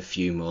doing a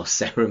few more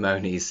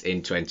ceremonies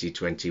in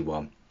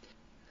 2021.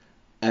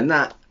 And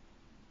that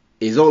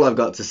is all I've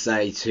got to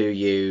say to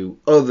you,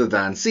 other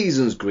than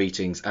season's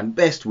greetings and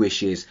best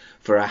wishes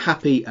for a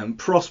happy and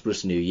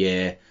prosperous new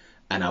year.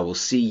 And I will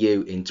see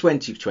you in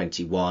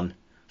 2021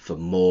 for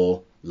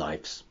more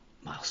Life's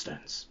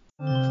Milestones.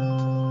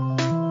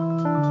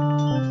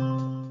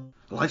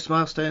 Life's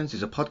Milestones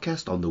is a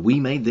podcast on the We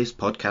Made This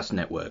podcast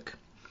network.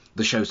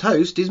 The show's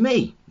host is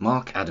me,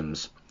 Mark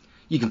Adams.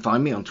 You can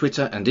find me on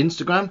Twitter and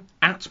Instagram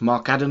at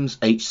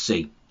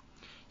MarkAdamsHC.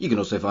 You can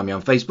also find me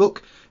on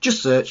Facebook.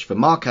 Just search for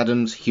Mark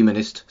Adams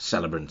Humanist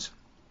Celebrant.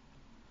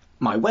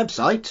 My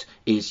website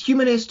is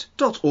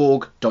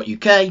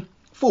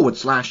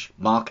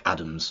humanist.org.uk/Mark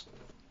Adams.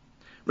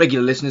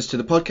 Regular listeners to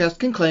the podcast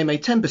can claim a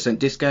 10%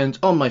 discount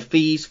on my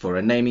fees for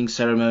a naming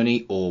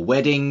ceremony or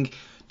wedding.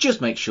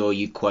 Just make sure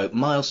you quote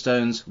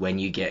Milestones when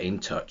you get in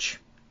touch.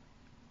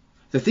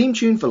 The theme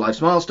tune for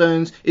Life's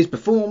Milestones is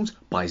performed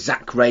by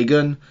Zach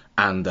Reagan,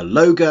 and the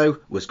logo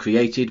was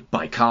created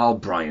by Carl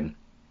Bryan.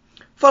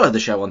 Follow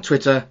the show on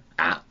Twitter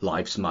at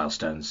Life's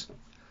Milestones.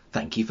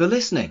 Thank you for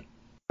listening.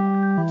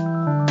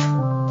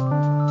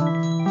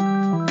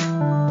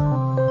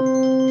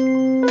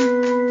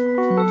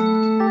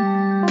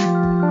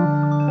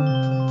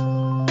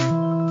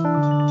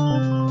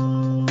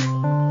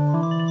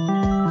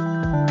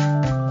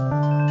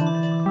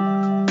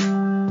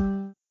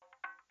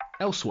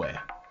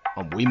 Elsewhere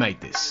on We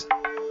Made This.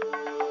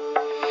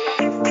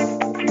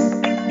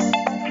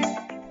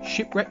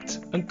 Shipwrecked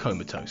and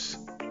Comatose,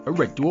 a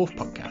Red Dwarf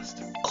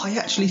podcast. I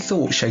actually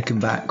thought Shaken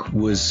Back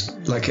was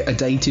like a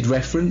dated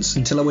reference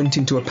until I went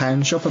into a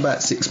pound shop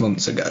about 6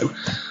 months ago.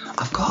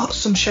 I've got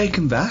some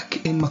Shaken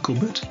Back in my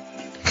cupboard.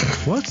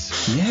 What?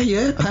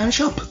 Yeah, pound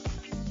shop.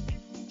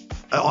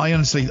 I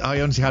honestly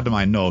had in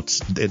my notes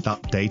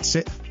that dates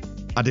it.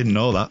 I didn't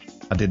know that.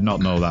 I did not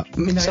know that. I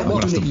mean, I'm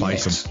going to have to buy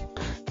some.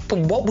 But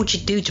what would you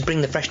do to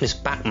bring the freshness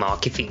back,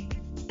 Mark, if you...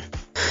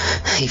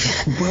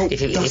 Well,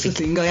 that's the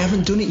thing, I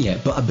haven't done it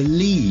yet, but I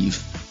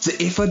believe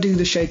that if I do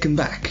the Shaken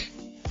Back,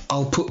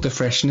 I'll put the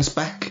freshness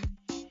back.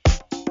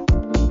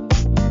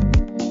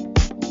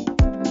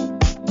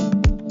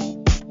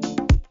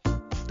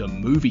 The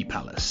Movie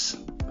Palace.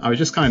 I was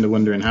just kind of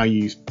wondering how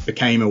you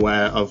became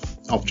aware of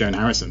Joan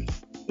Harrison.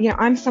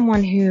 I'm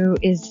someone who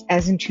is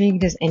as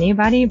intrigued as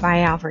anybody by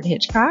Alfred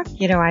Hitchcock.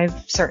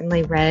 I've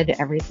certainly read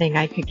everything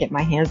I could get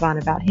my hands on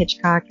about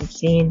Hitchcock and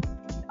seen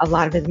a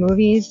lot of his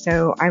movies.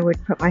 So I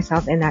would put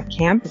myself in that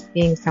camp as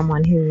being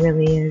someone who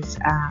really is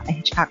a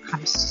Hitchcock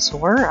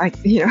connoisseur.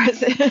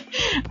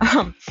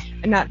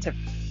 Not to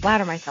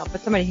flatter myself,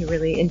 but somebody who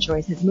really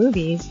enjoys his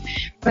movies.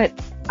 But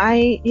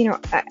I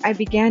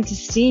began to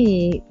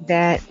see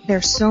that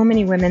there's so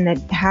many women that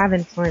have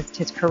influenced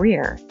his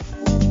career.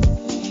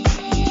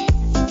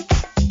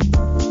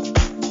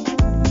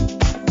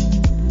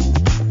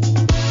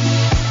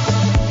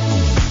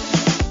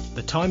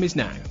 Time is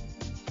now,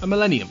 a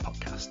Millennium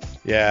podcast.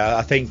 Yeah,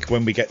 I think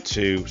when we get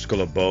to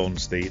Skull and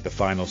Bones, the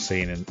final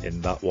scene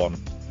in that one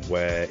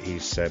where he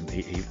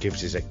gives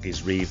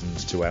his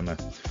reasons to Emma,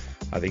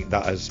 I think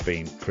that has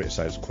been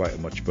criticised quite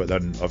much. But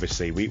then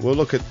obviously we'll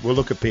look at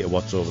Peter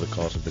Watts over the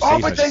course of the season.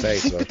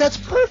 But that's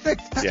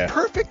perfect.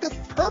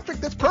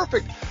 That's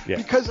perfect. Yeah.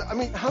 Because I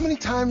mean, how many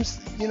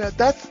times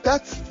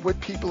that's what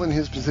people in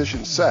his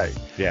position say.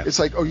 Yeah. It's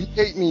like, oh, you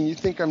hate me and you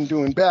think I'm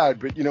doing bad,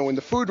 but when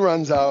the food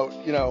runs out,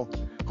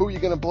 who are you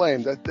going to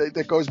blame?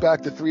 That goes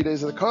back to 3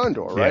 Days of the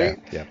Condor, right?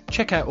 Yeah.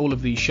 Check out all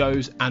of these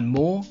shows and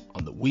more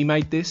on the We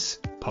Made This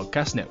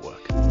podcast network.